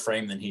slighter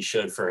frame than he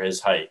should for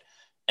his height.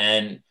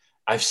 And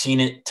I've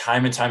seen it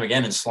time and time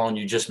again. And Sloan,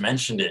 you just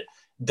mentioned it.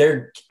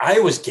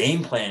 Iowa's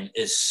game plan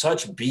is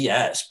such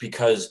BS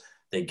because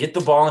They get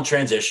the ball in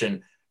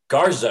transition.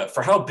 Garza,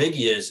 for how big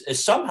he is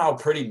somehow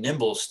pretty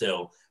nimble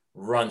still.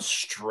 Runs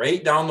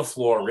straight down the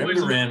floor, rim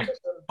to rim,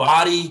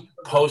 body,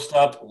 post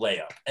up,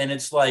 layup. And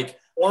it's like,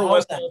 how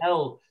the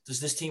hell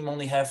does this team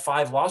only have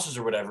 5 losses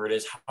or whatever it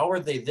is? How are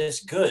they this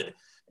good?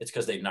 It's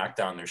because they knock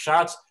down their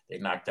shots, they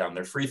knock down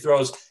their free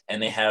throws,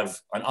 and they have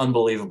an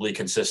unbelievably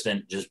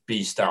consistent just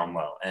beast down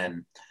low.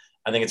 And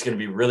I think it's going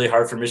to be really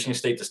hard for Michigan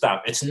State to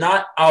stop. It's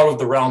not out of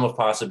the realm of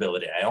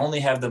possibility. I only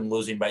have them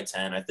losing by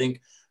 10. I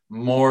think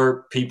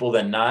more people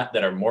than not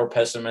that are more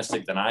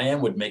pessimistic than I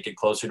am would make it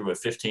closer to a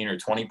 15 or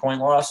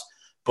 20-point loss.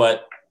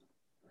 But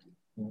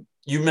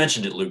you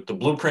mentioned it, Luke. The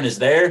blueprint is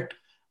there.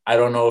 I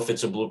don't know if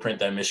it's a blueprint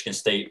that Michigan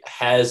State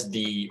has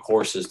the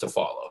horses to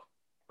follow.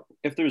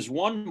 If there's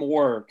one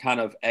more kind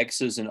of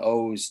X's and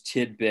O's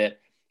tidbit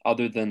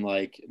other than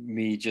like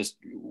me just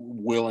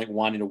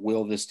wanting to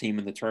will this team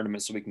in the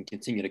tournament so we can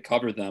continue to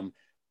cover them,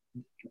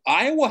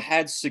 Iowa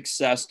had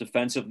success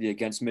defensively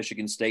against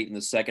Michigan State in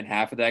the second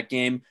half of that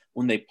game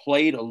when they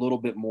played a little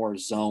bit more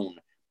zone.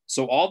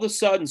 So all of a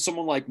sudden,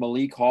 someone like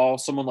Malik Hall,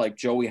 someone like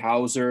Joey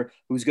Hauser,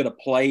 who's going to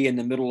play in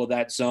the middle of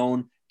that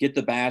zone, get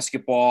the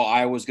basketball,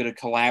 Iowa's going to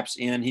collapse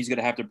in. He's going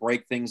to have to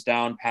break things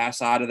down,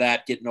 pass out of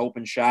that, get an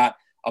open shot.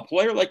 A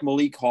player like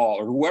Malik Hall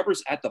or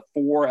whoever's at the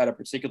 4 at a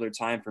particular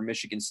time for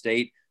Michigan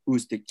State,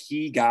 who's the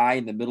key guy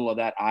in the middle of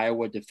that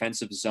Iowa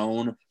defensive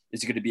zone,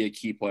 is going to be a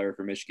key player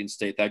for Michigan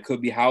State. That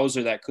could be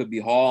Hauser. That could be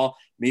Hall.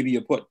 Maybe you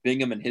put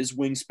Bingham and his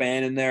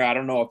wingspan in there. I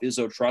don't know if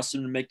Izzo trusts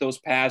him to make those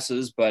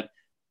passes, but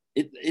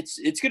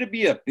it's going to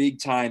be a big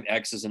time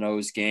X's and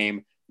O's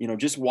game. You know,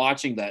 just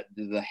watching that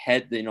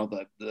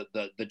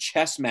the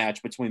chess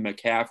match between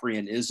McCaffrey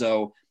and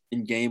Izzo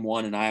in game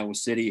 1 in Iowa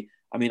City.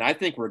 I mean, I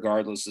think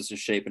regardless, this is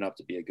shaping up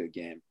to be a good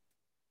game.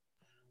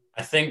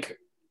 I think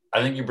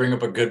you bring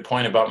up a good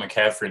point about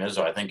McCaffrey and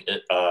Izzo. I think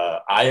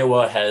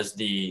Iowa has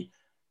the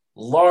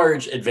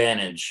large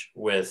advantage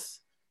with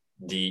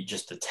the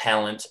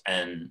talent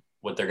and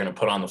what they're going to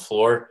put on the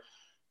floor.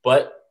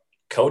 But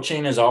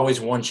coaching has always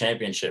won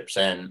championships.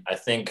 And I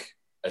think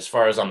as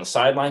far as on the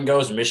sideline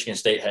goes, Michigan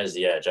State has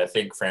the edge. I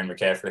think Fran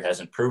McCaffrey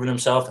hasn't proven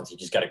himself. I think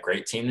he's got a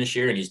great team this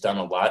year, and he's done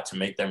a lot to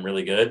make them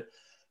really good.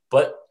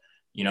 But,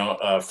 you know,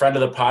 a friend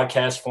of the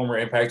podcast,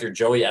 former impactor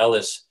Joey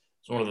Ellis,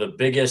 is one of the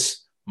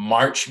biggest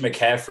March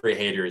McCaffrey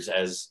haters,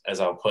 as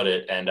I'll put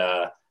it. And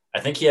I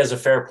think he has a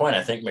fair point.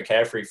 I think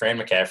Fran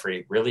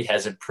McCaffrey really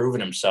hasn't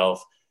proven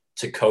himself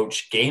to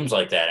coach games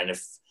like that. And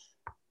if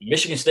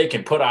Michigan State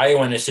can put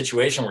Iowa in a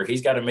situation where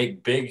he's got to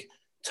make big,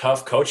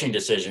 tough coaching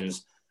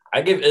decisions,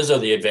 I give Izzo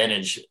the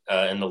advantage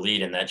in the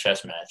lead in that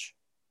chess match.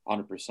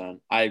 100%.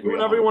 I agree. You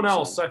and everyone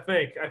else, I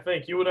think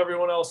you and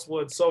everyone else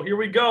would. So here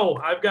we go.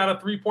 I've got a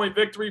 3-point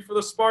victory for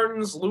the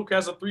Spartans. Luke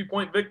has a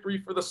 3-point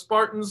victory for the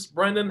Spartans.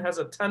 Brendan has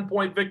a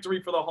 10-point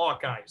victory for the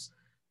Hawkeyes.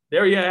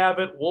 There you have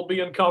it. We'll be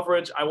in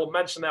coverage. I will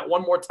mention that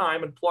one more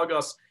time and plug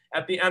us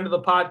at the end of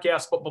the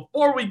podcast. But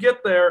before we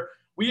get there,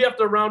 we have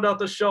to round out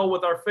the show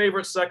with our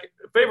favorite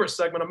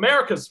segment,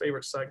 America's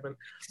favorite segment,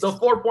 the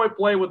 4-point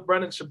play with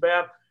Brendan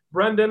Shabbat.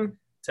 Brendan,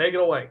 take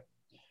it away.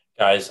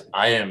 Guys,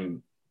 I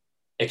am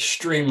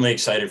extremely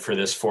excited for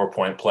this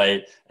 4-point play,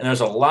 and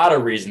there's a lot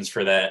of reasons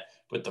for that.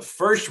 But the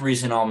first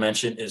reason I'll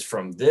mention is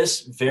from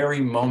this very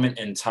moment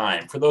in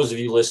time. For those of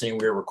you listening,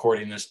 we're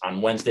recording this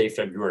on Wednesday,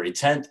 February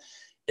 10th.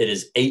 It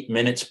is 8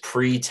 minutes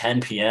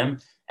pre-10 p.m.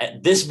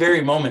 At this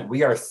very moment,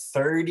 we are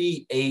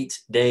 38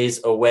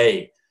 days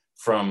away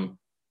from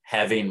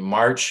having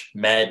March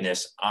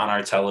Madness on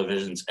our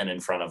televisions and in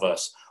front of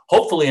us.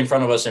 Hopefully in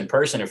front of us in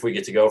person if we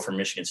get to go for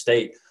Michigan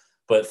State.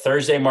 But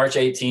Thursday, March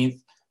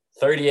 18th,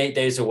 38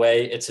 days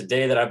away. It's a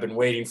day that I've been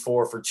waiting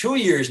for 2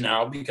 years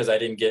now because I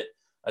didn't get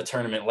a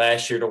tournament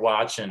last year to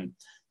watch, and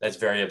that's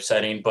very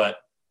upsetting. But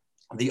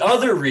the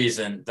other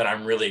reason that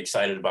I'm really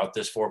excited about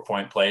this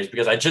 4-point play is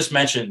because I just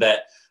mentioned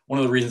that one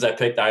of the reasons I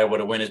picked Iowa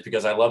to win is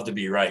because I love to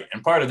be right.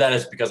 And part of that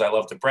is because I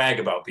love to brag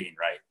about being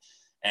right.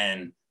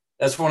 And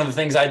that's one of the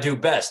things I do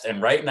best.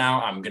 And right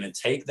now I'm going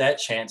to take that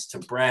chance to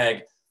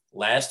brag.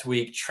 Last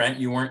week, Trent,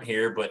 you weren't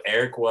here, but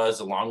Eric was,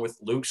 along with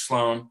Luke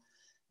Sloan.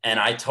 And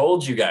I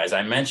told you guys,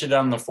 I mentioned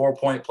on the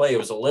 4-point play, it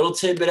was a little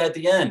tidbit at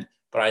the end,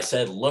 but I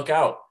said, look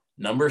out.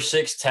 Number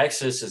 6,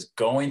 Texas is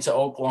going to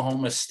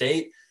Oklahoma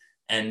State.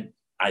 And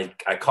I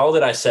called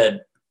it. I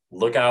said,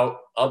 look out,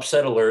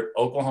 upset alert,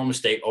 Oklahoma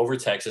State over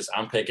Texas.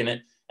 I'm picking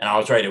it. And I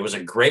was right. It was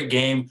a great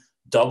game,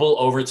 double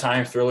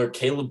overtime thriller.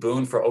 Caleb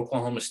Boone for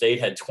Oklahoma State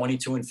had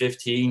 22 and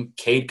 15.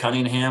 Cade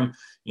Cunningham,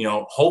 you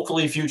know,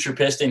 hopefully future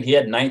Piston. He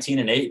had 19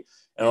 and 8.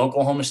 And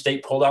Oklahoma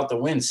State pulled out the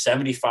win,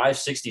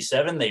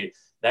 75-67.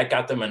 That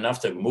got them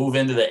enough to move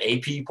into the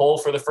AP poll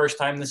for the first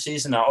time this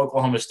season. Now,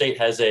 Oklahoma State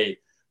has a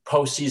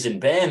postseason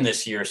ban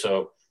this year,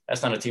 so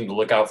that's not a team to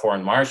look out for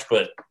in March,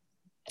 but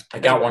I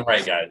got one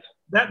right, guys.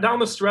 That down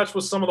the stretch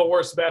was some of the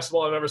worst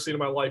basketball I've ever seen in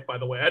my life, by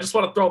the way. I just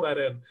want to throw that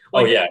in.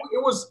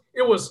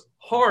 It was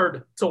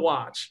hard to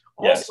watch.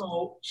 Yes.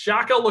 Also,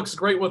 Shaka looks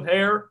great with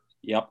hair.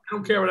 Yep. I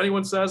don't care what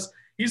anyone says.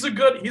 He's a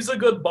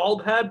good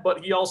bald head,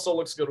 but he also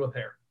looks good with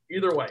hair.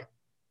 Either way.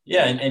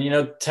 Yeah, and you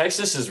know,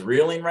 Texas is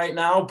reeling right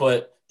now,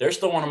 but they're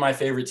still one of my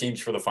favorite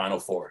teams for the Final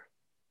Four.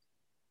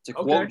 To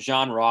quote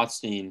John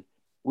Rothstein,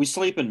 we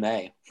sleep in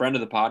May. Friend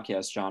of the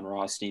podcast, John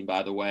Rothstein,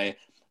 by the way.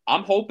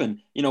 I'm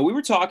hoping, we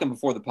were talking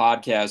before the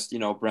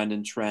podcast,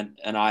 Brendan, Trent,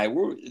 and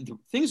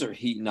things are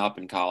heating up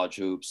in college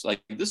hoops.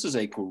 Like, this is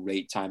a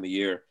great time of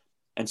year.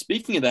 And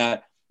speaking of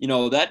that,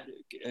 that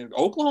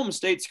Oklahoma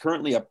State's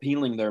currently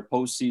appealing their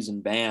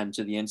postseason ban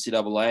to the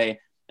NCAA.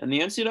 And the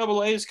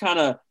NCAA is kind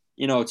of,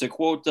 to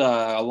quote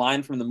a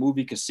line from the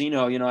movie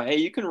Casino, hey,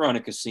 you can run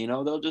a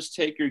casino. They'll just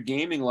take your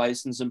gaming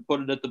license and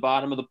put it at the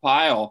bottom of the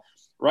pile.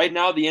 Right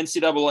now, the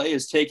NCAA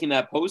is taking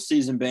that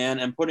postseason ban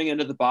and putting it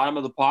at the bottom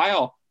of the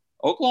pile.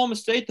 Oklahoma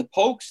State, the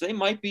Pokes, they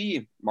might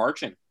be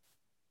marching.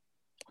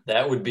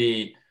 That'd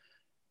be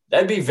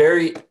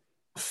very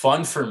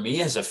fun for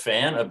me as a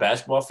fan, a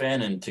basketball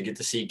fan, and to get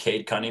to see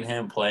Cade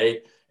Cunningham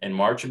play in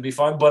March would be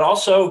fun, but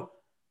also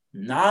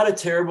not a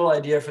terrible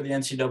idea for the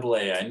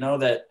NCAA. I know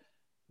that,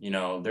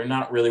 they're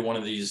not really one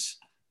of these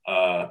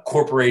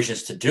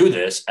corporations to do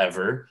this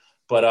ever,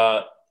 but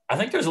I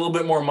think there's a little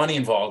bit more money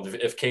involved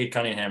if Cade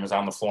Cunningham is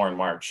on the floor in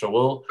March.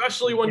 So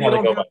especially when you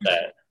don't have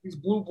these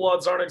blue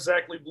bloods aren't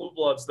exactly blue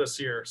bloods this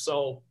year.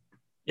 So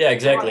yeah,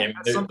 exactly.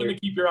 That's something to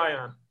keep your eye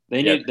on.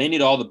 They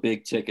need all the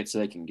big tickets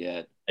they can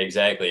get.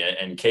 Exactly.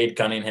 And Cade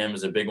Cunningham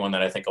is a big one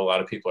that I think a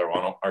lot of people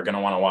are going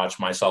to want to watch,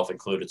 myself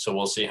included. So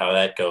we'll see how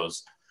that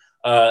goes.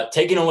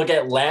 Taking a look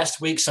at last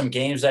week, some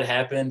games that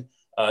happened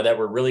that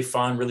were really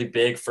fun, really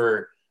big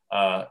for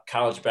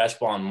college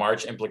basketball and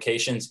March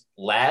implications.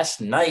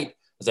 Last night,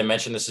 as I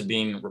mentioned, this is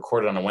being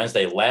recorded on a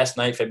Wednesday. Last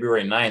night,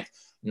 February 9th,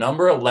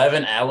 number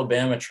 11,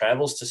 Alabama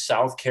travels to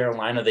South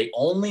Carolina. They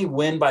only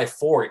win by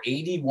 4,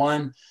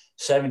 81-78.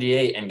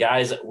 And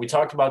guys, we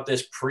talked about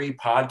this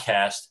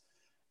pre-podcast.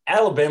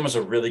 Alabama's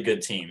a really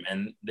good team,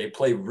 and they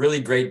play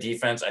really great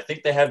defense. I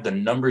think they have the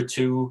number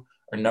 2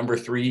 or number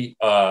 3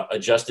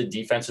 adjusted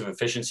defensive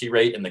efficiency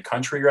rate in the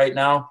country right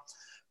now.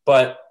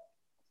 But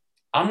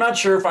I'm not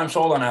sure if I'm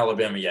sold on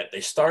Alabama yet.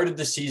 They started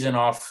the season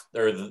off,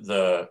 or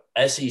the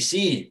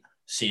SEC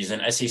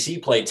season,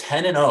 SEC play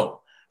 10-0,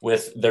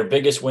 with their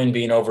biggest win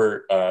being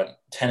over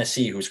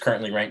Tennessee, who's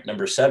currently ranked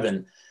number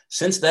 7.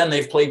 Since then,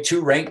 they've played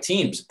 2 ranked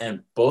teams,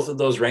 and both of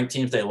those ranked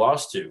teams they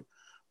lost to.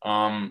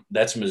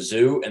 That's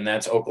Mizzou and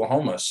that's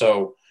Oklahoma.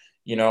 So,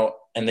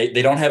 and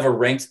they don't have a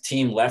ranked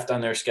team left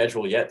on their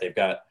schedule yet. They've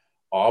got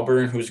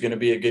Auburn, who's going to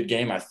be a good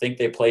game. I think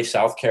they play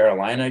South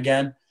Carolina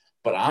again,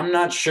 but I'm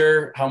not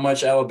sure how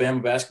much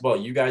Alabama basketball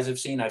you guys have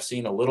seen. I've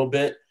seen a little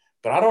bit,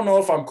 but I don't know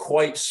if I'm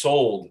quite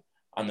sold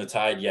on the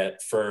Tide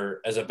yet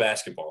as a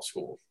basketball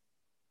school.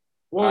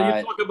 Well,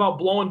 you talk about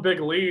blowing big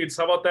leads.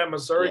 How about that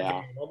Missouri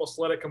game? Almost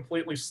let it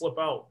completely slip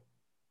out.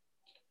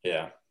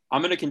 Yeah.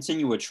 I'm going to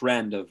continue a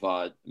trend of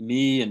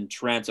me and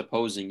Trent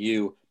opposing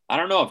you. I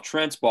don't know if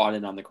Trent's bought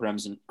in on the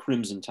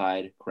Crimson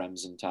Tide.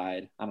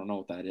 I don't know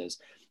what that is.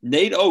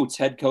 Nate Oates,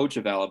 head coach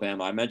of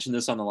Alabama. I mentioned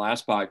this on the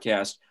last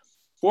podcast.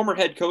 Former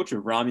head coach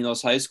of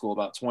Romulus High School,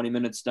 about 20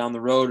 minutes down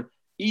the road,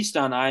 east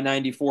on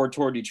I-94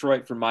 toward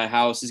Detroit from my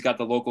house. He's got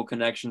the local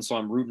connection, so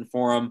I'm rooting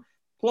for him.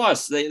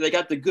 Plus, they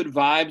got the good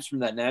vibes from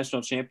that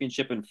national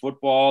championship in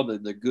football.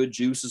 The good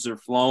juices are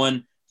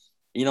flowing.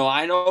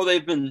 I know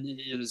they've been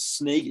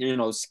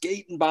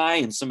skating by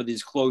in some of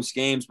these close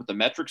games, but the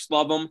metrics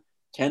love them.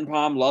 Ken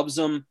Pom loves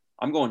them.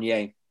 I'm going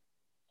yay.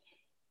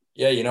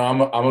 Yeah,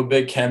 I'm a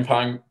big Ken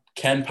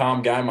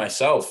Pom guy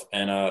myself,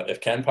 and if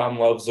Ken Pom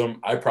loves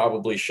them, I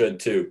probably should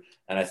too.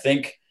 And I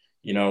think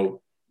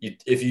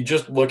if you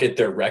just look at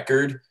their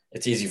record,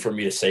 it's easy for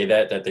me to say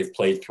that they've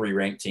played 3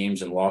 ranked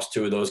teams and lost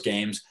 2 of those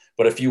games.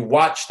 But if you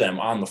watch them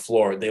on the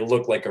floor, they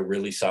look like a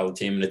really solid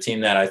team, and a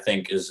team that I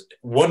think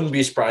wouldn't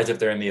be surprised if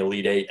they're in the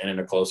Elite 8 and in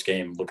a close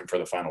game looking for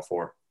the Final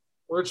Four.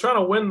 We're trying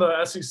to win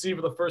the SEC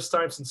for the first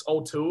time since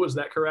 2002. Is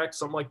that correct?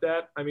 Something like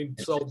that? I mean,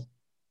 so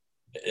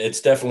it's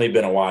definitely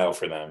been a while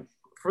for them.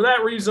 For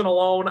that reason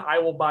alone, I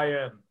will buy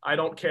in. I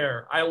don't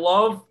care. I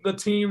love the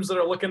teams that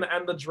are looking to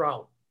end the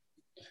drought.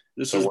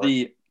 This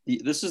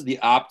is the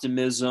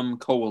Optimism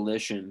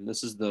Coalition.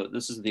 This is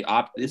the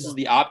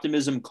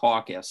Optimism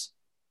Caucus.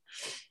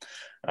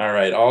 All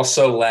right.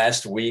 Also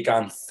last week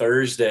on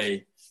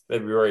Thursday,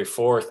 February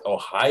 4th,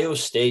 Ohio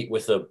State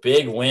with a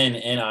big win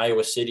in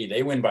Iowa City.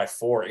 They win by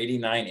 4,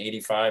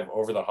 89-85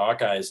 over the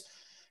Hawkeyes.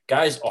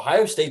 Guys,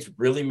 Ohio State's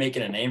really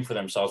making a name for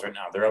themselves right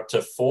now. They're up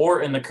to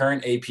 4 in the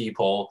current AP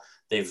poll.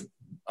 They've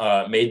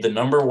made the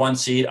number 1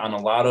 seed on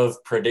a lot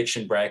of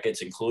prediction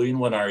brackets, including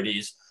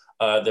Lenardi's.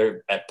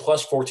 They're at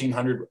plus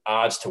 1,400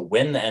 odds to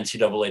win the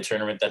NCAA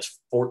tournament. That's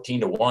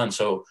 14-1.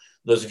 So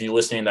those of you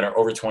listening that are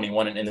over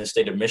 21 and in the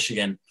state of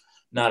Michigan,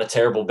 not a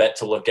terrible bet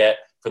to look at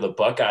for the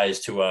Buckeyes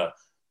to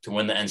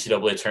win the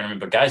NCAA tournament.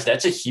 But guys,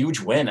 that's a huge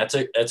win. That's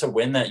a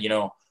win that,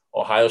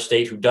 Ohio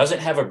State, who doesn't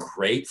have a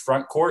great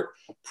front court,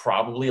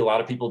 probably a lot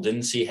of people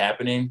didn't see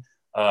happening,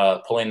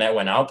 pulling that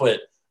one out,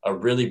 but a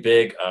really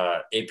big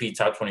AP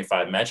top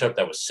 25 matchup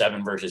that was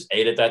 7 versus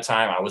 8 at that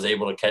time. I was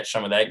able to catch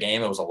some of that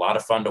game. It was a lot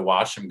of fun to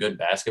watch, some good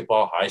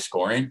basketball, high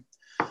scoring.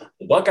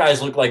 The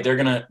Buckeyes look like they're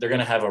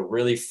gonna have a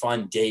really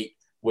fun date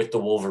with the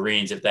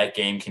Wolverines if that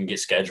game can get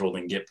scheduled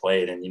and get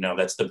played. And,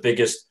 that's the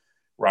biggest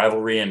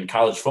rivalry in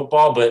college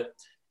football, but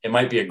it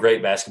might be a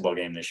great basketball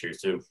game this year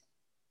too.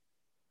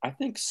 I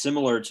think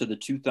similar to the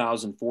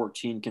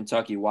 2014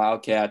 Kentucky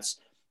Wildcats.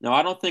 Now,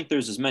 I don't think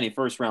there's as many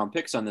first-round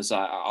picks on this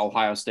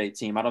Ohio State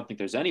team. I don't think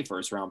there's any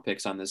first-round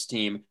picks on this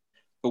team.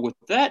 But with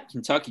that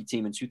Kentucky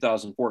team in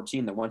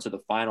 2014 that went to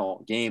the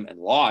final game and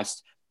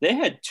lost, they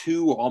had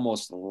two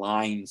almost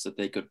lines that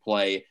they could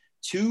play,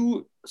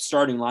 two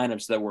starting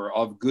lineups that were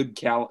of good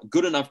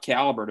enough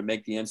caliber to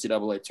make the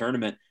NCAA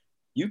tournament.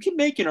 You can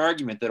make an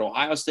argument that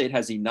Ohio State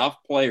has enough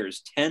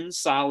players, 10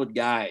 solid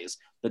guys,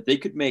 that they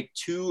could make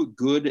two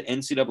good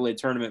NCAA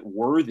tournament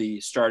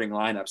worthy starting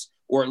lineups,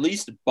 or at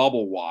least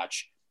bubble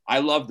watch. I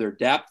love their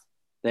depth.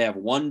 They have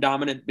one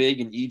dominant big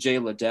in E.J.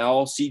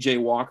 Liddell, C.J.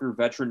 Walker,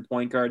 veteran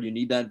point guard. You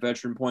need that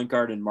veteran point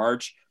guard in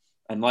March.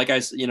 And like I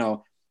said,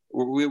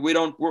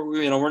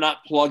 we're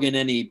not plugging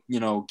any,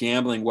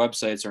 gambling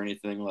websites or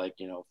anything like,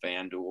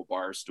 FanDuel,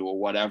 Barstool,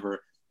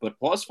 whatever, but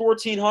plus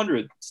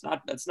 1,400,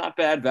 that's not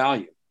bad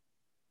value.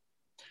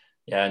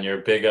 Yeah, and you're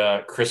a big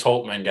Chris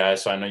Holtmann guy,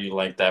 so I know you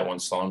like that one,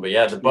 Sloan. But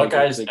yeah, the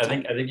Buckeyes, I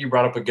think you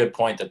brought up a good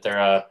point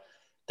that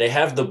they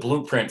have the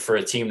blueprint for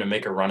a team to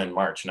make a run in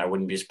March, and I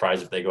wouldn't be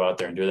surprised if they go out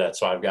there and do that.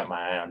 So I've got my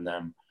eye on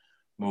them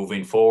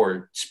moving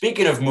forward.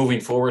 Speaking of moving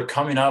forward,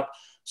 coming up,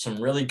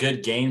 some really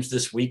good games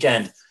this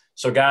weekend.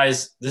 So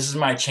guys, this is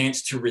my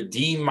chance to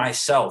redeem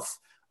myself.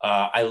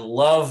 I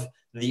love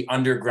the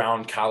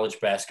underground college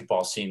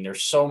basketball scene.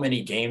 There's so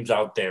many games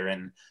out there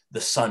in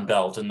the Sun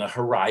Belt and the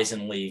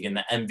Horizon League and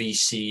the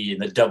MVC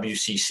and the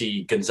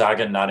WCC,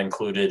 Gonzaga not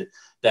included,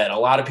 that a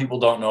lot of people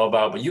don't know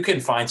about, but you can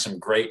find some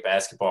great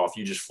basketball if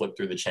you just flip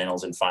through the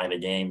channels and find a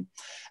game.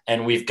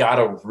 And we've got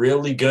a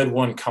really good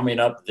one coming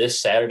up this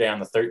Saturday on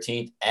the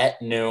 13th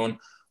at noon.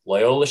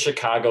 Loyola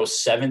Chicago,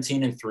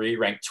 17-3,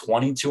 ranked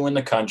 22 in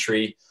the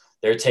country.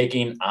 They're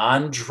taking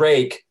on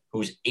Drake,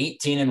 who's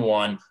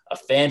 18-1, a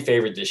fan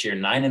favorite this year,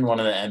 9-1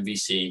 in the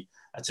MVC.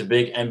 That's a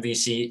big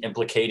MVC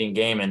implicating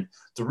game. And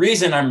the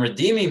reason I'm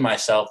redeeming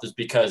myself is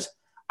because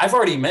I've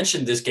already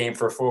mentioned this game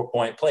for a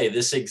 4-point play,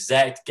 this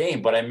exact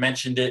game, but I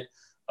mentioned it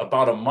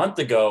about a month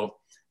ago.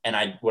 And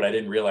what I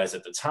didn't realize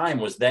at the time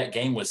was that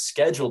game was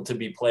scheduled to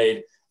be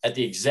played at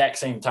the exact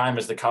same time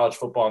as the college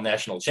football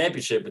national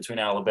championship between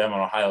Alabama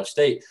and Ohio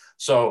State.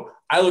 So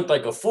I looked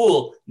like a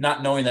fool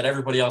not knowing that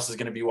everybody else is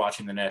going to be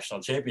watching the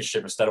national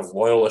championship instead of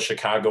Loyola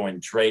Chicago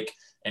and Drake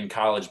in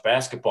college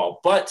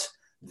basketball. But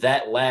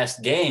that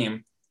last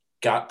game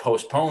got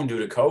postponed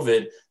due to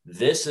COVID.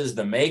 This is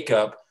the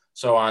makeup.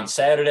 So on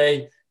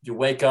Saturday, you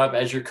wake up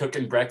as you're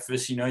cooking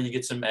breakfast, you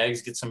get some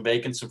eggs, get some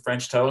bacon, some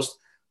French toast,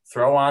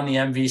 throw on the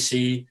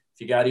MVC.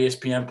 If you got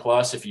ESPN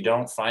Plus, if you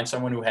don't, find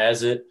someone who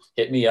has it,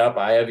 hit me up.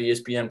 I have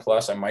ESPN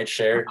Plus. I might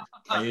share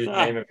my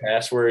username and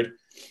password.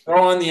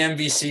 Throw on the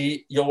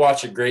MVC. You'll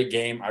watch a great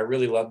game. I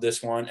really love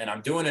this one. And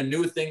I'm doing a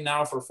new thing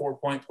now for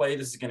 4-point play.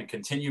 This is going to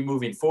continue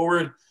moving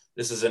forward.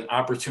 This is an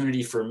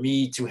opportunity for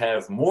me to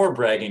have more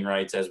bragging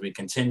rights as we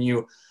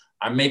continue.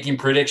 I'm making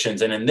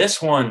predictions. And in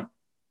this one,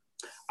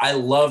 I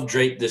love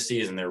Drake this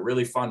season. They're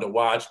really fun to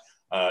watch.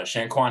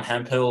 Shanquan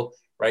Hemphill,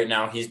 right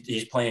now,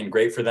 he's playing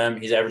great for them.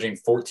 He's averaging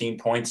 14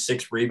 points,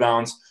 6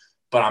 rebounds.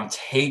 But I'm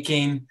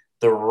taking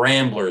the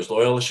Ramblers,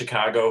 Loyola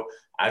Chicago.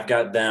 I've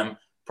got them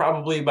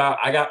probably about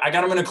 – I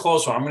got them in a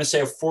close one. I'm going to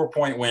say a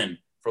 4-point win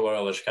for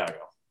Loyola Chicago.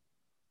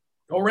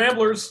 Go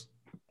Ramblers.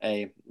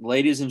 Hey,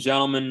 ladies and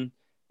gentlemen,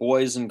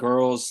 boys and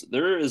girls,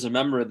 there is a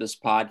member of this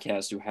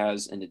podcast who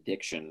has an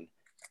addiction.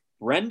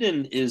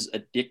 Brendan is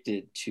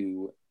addicted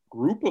to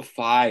Group of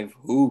 5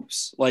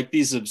 hoops, like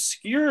these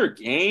obscure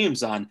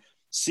games on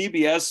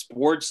CBS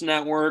Sports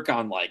Network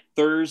on like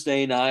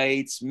Thursday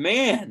nights.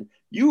 Man,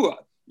 you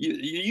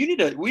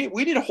need we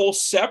need a whole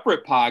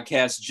separate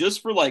podcast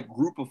just for like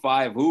Group of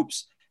 5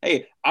 hoops.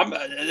 Hey,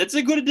 that's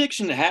a good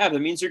addiction to have.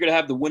 It means you're going to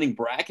have the winning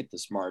bracket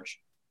this March.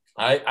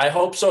 I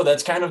hope so.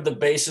 That's kind of the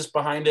basis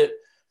behind it.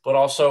 But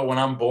also when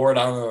I'm bored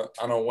on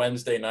a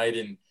Wednesday night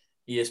and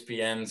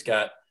ESPN's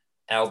got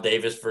Al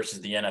Davis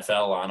versus the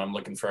NFL on, I'm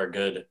looking for a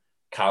good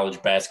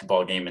college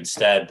basketball game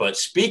instead. But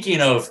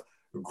speaking of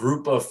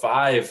Group of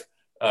 5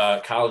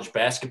 college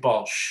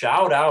basketball,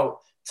 shout out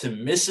to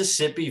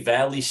Mississippi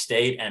Valley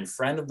State and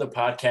friend of the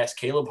podcast,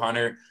 Caleb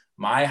Hunter,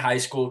 my high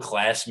school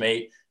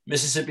classmate.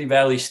 Mississippi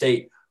Valley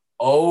State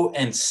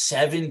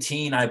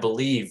 0-17, I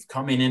believe,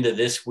 coming into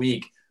this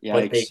week. Yikes.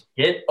 But they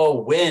get a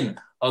win,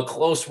 a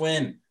close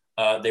win.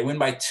 They win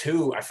by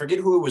 2. I forget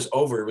who it was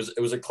over.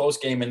 It was a close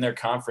game in their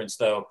conference,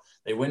 though.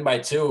 They win by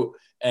 2.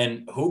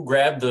 And who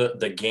grabbed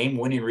the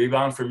game-winning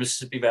rebound for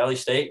Mississippi Valley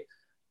State?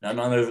 None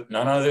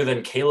other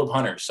than Caleb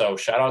Hunter. So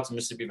shout out to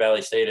Mississippi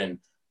Valley State and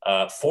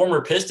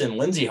former Piston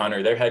Lindsey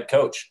Hunter, their head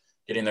coach,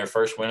 getting their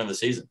first win of the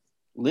season.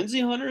 Lindsey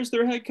Hunter is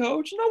their head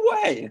coach? No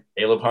way.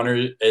 Caleb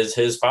Hunter is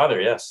his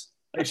father, yes.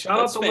 Hey, shout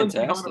out to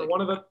Lindsey Hunter,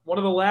 one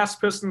of the last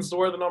Pistons to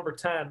wear the number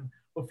 10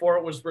 before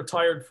it was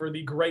retired for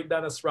the great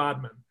Dennis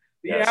Rodman.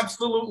 The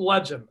absolute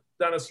legend,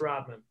 Dennis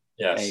Rodman.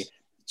 Yes. Hey,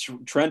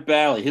 Trent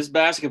Valley, his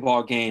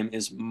basketball game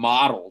is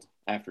modeled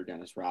after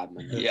Dennis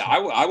Rodman. Yeah,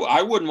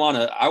 I wouldn't want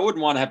to. I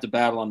wouldn't want to have to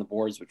battle on the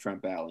boards with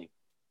Trent Bally.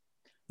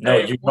 No,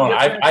 you don't.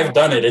 I've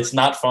done it. It's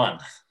not fun.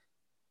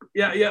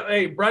 Yeah.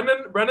 Hey,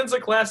 Brendan's a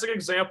classic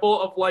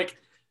example of like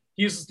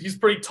he's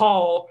pretty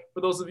tall.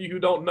 For those of you who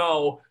don't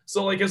know,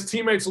 so like his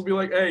teammates will be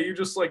like, "Hey, you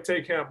just like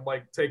take him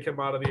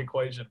out of the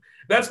equation."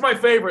 That's my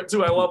favorite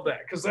too. I love that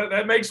because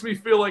that makes me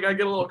feel like I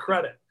get a little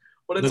credit.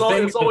 But it's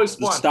always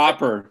fun. The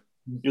stopper.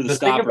 You're the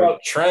stopper. Thing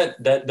about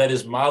Trent that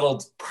is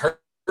modeled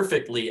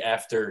perfectly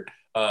after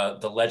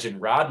the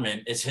legend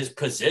Rodman is his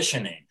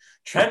positioning.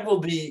 Trent will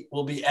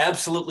be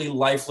absolutely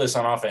lifeless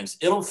on offense.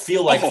 It'll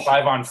feel like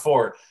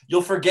 5-on-4.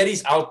 You'll forget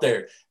he's out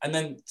there. And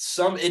then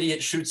some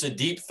idiot shoots a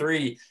deep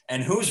three,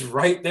 and who's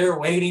right there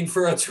waiting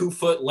for a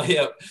 2-foot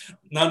layup?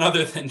 None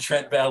other than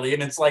Trent Bally.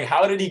 And it's like,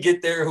 how did he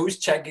get there? Who's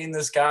checking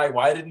this guy?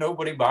 Why did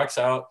nobody box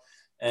out?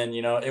 And,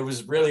 it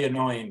was really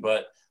annoying,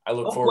 but I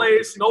look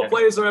forward. No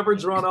plays are ever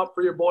drawn up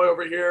for your boy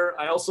over here.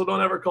 I also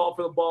don't ever call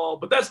for the ball,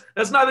 but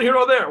that's neither here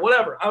nor there.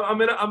 Whatever. I'm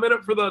in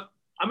it for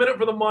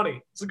the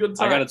money. It's a good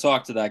time. I got to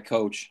talk to that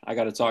coach.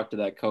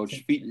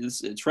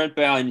 Trent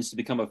Bally needs to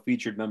become a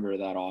featured member of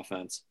that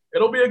offense.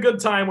 It'll be a good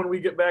time when we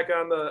get back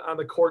on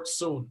the court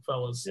soon,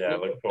 fellas. Yeah, I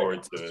look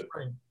forward to it.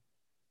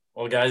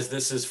 Well, guys,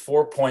 this is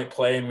 4-point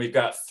play, and we've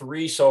got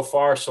 3 so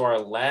far. So our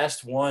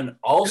last one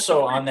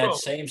also on that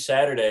same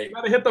Saturday. You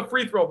got to hit the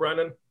free throw,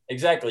 Brendan.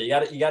 Exactly. You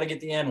got to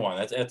get the and one.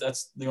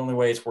 That's the only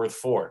way it's worth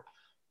 4.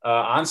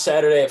 On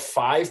Saturday at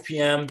 5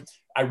 p.m.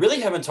 I really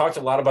haven't talked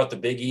a lot about the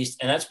Big East,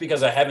 and that's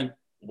because I haven't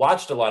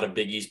watched a lot of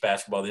Big East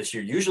basketball this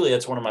year. Usually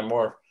that's one of my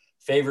more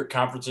favorite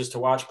conferences to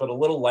watch, but a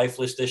little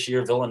lifeless this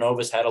year.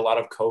 Villanova's had a lot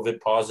of COVID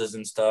pauses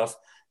and stuff.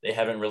 They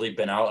haven't really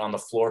been out on the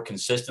floor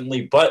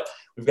consistently, but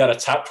we've got a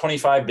top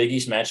 25 Big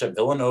East matchup.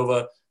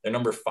 Villanova, they're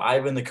number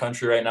 5 in the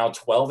country right now,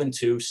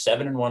 12-2,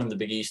 7-1 in the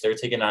Big East. They're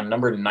taking on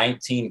number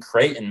 19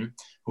 Creighton,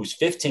 who's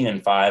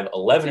 15-5,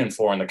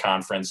 11-4 in the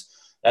conference.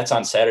 That's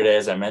on Saturday,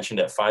 as I mentioned,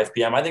 at 5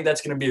 p.m. I think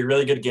that's going to be a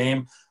really good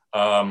game.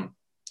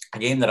 A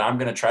game that I'm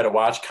going to try to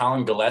watch.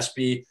 Colin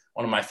Gillespie,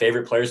 one of my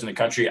favorite players in the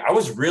country. I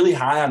was really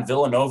high on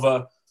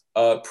Villanova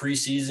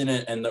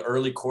preseason and the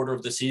early quarter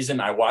of the season.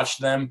 I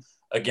watched them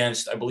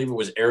against, I believe it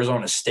was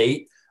Arizona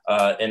State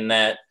in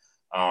that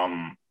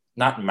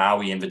not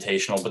Maui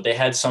Invitational, but they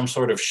had some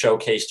sort of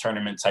showcase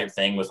tournament type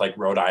thing with like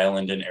Rhode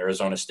Island and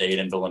Arizona State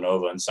and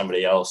Villanova and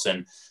somebody else.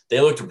 And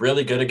they looked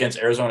really good against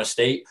Arizona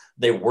State.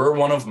 They were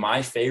one of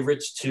my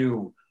favorites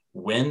to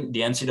win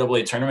the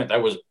NCAA tournament.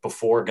 That was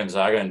before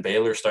Gonzaga and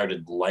Baylor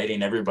started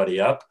lighting everybody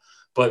up.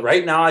 But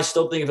right now, I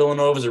still think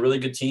Villanova is a really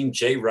good team.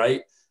 Jay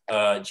Wright,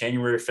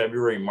 January,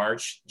 February,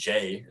 March,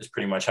 Jay is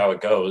pretty much how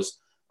it goes.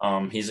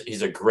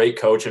 He's a great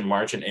coach in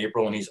March and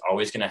April, and he's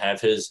always going to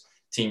have his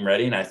team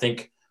ready. And I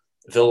think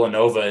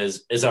Villanova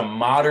is a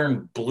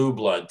modern blue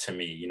blood to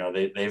me.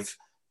 They've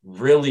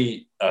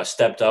really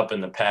stepped up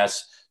in the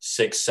past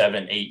 6,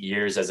 7, 8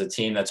 years as a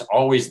team that's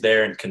always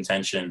there in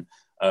contention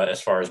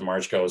as far as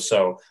March goes.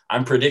 So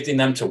I'm predicting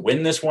them to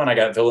win this one. I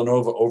got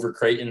Villanova over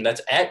Creighton.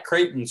 That's at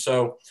Creighton.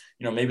 So,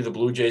 maybe the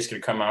Blue Jays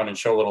could come out and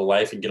show a little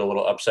life and get a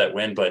little upset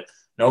win. But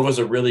Nova's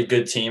a really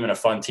good team and a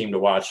fun team to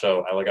watch.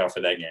 So I look out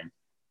for that game.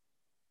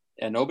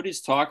 And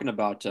nobody's talking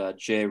about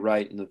Jay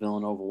Wright and the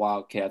Villanova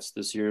Wildcats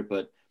this year,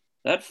 but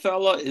that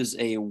fella is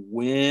a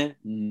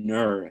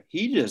winner.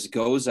 He just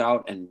goes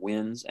out and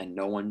wins, and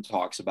no one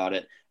talks about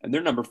it. And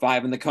they're number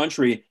 5 in the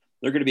country.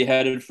 They're going to be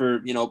headed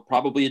for,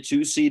 probably a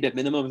 2 seed, at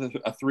minimum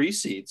a 3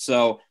 seed.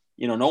 So,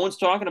 no one's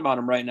talking about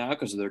them right now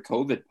because of their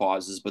COVID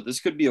pauses, but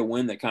this could be a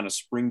win that kind of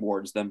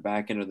springboards them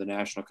back into the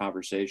national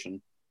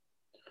conversation.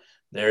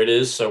 There it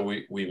is. So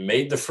we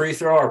made the free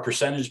throw. Our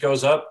percentage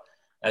goes up.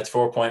 That's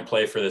 4-point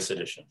play for this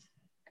edition.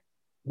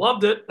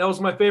 Loved it. That was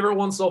my favorite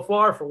one so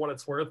far, for what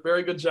it's worth.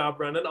 Very good job,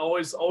 Brendan.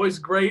 Always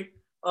great.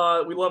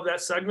 We love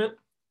that segment.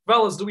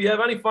 Fellas, do we have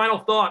any final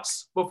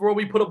thoughts before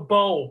we put a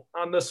bow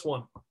on this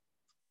one?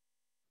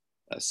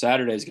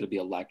 Saturday is going to be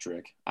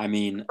electric. I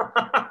mean,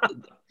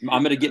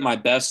 I'm going to get my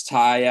best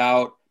tie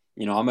out.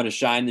 I'm going to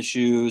shine the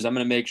shoes. I'm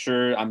going to make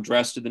sure I'm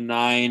dressed to the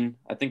 9.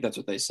 I think that's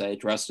what they say,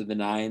 dressed to the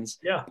 9s.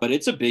 Yeah. But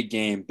it's a big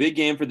game. Big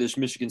game for this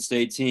Michigan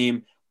State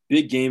team.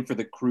 Big game for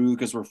the crew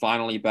because we're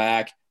finally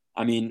back.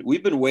 I mean,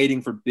 we've been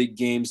waiting for big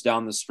games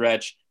down the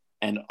stretch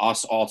and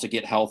us all to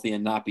get healthy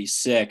and not be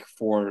sick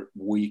for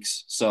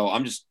weeks. So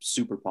I'm just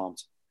super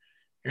pumped.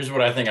 Here's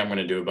what I think I'm going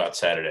to do about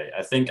Saturday.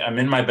 I think I'm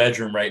in my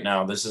bedroom right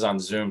now. This is on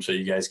Zoom, so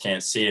you guys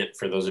can't see it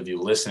for those of you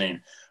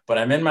listening. But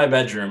I'm in my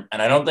bedroom,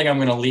 and I don't think I'm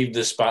going to leave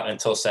this spot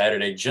until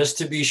Saturday just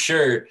to be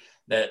sure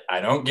that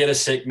I don't get a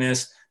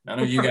sickness. None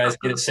of you guys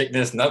get a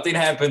sickness. Nothing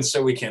happens,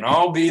 so we can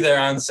all be there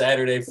on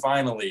Saturday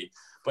finally.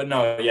 But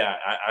no, yeah,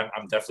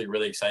 I'm definitely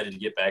really excited to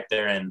get back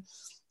there. And,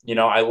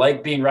 I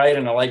like being right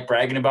and I like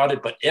bragging about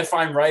it. But if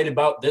I'm right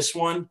about this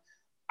one,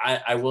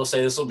 I will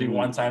say this will be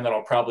one time that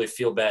I'll probably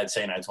feel bad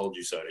saying I told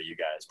you so to you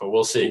guys. But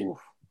we'll see. Ooh.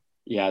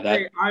 Yeah,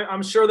 hey,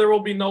 I'm sure there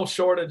will be no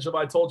shortage of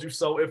I told you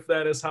so if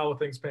that is how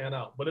things pan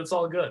out. But it's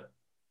all good.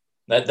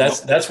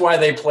 That's why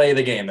they play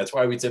the game. That's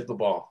why we tip the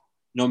ball.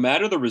 no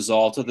matter the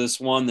result of this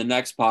one, the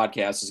next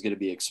podcast is going to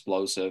be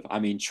explosive. I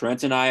mean,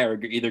 Trent and I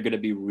are either going to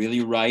be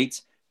really right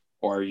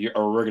or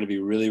we're going to be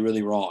really,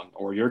 really wrong,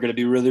 or you're going to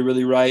be really,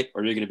 really right,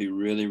 or you're going to be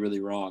really, really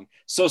wrong.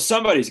 So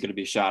somebody's going to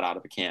be shot out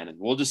of a cannon.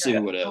 We'll just see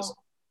who it is.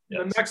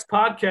 The next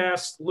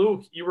podcast,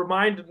 Luke, you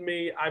reminded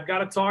me, I've got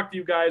to talk to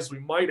you guys. We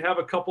might have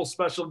a couple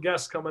special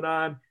guests coming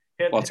on.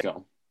 Let's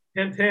go.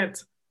 Hint,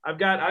 hint.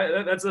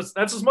 That's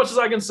as much as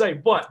I can say,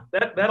 but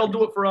that'll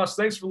do it for us.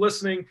 Thanks for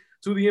listening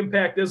to the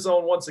Impact Is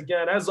Zone once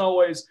again. As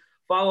always,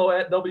 follow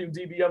at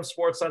WDBM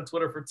Sports on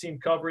Twitter for team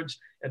coverage,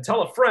 and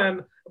tell a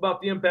friend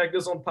about the Impact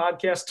Is Zone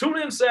podcast. Tune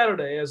in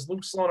Saturday as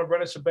Luke Sloan and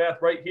Brendan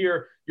Shabath right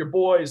here. Your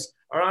boys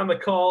are on the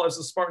call as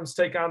the Spartans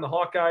take on the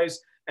Hawkeyes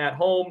at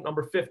home,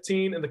 number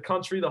 15 in the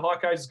country. The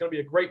Hawkeyes is going to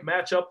be a great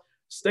matchup.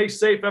 Stay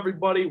safe,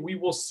 everybody. We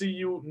will see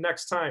you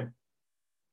next time.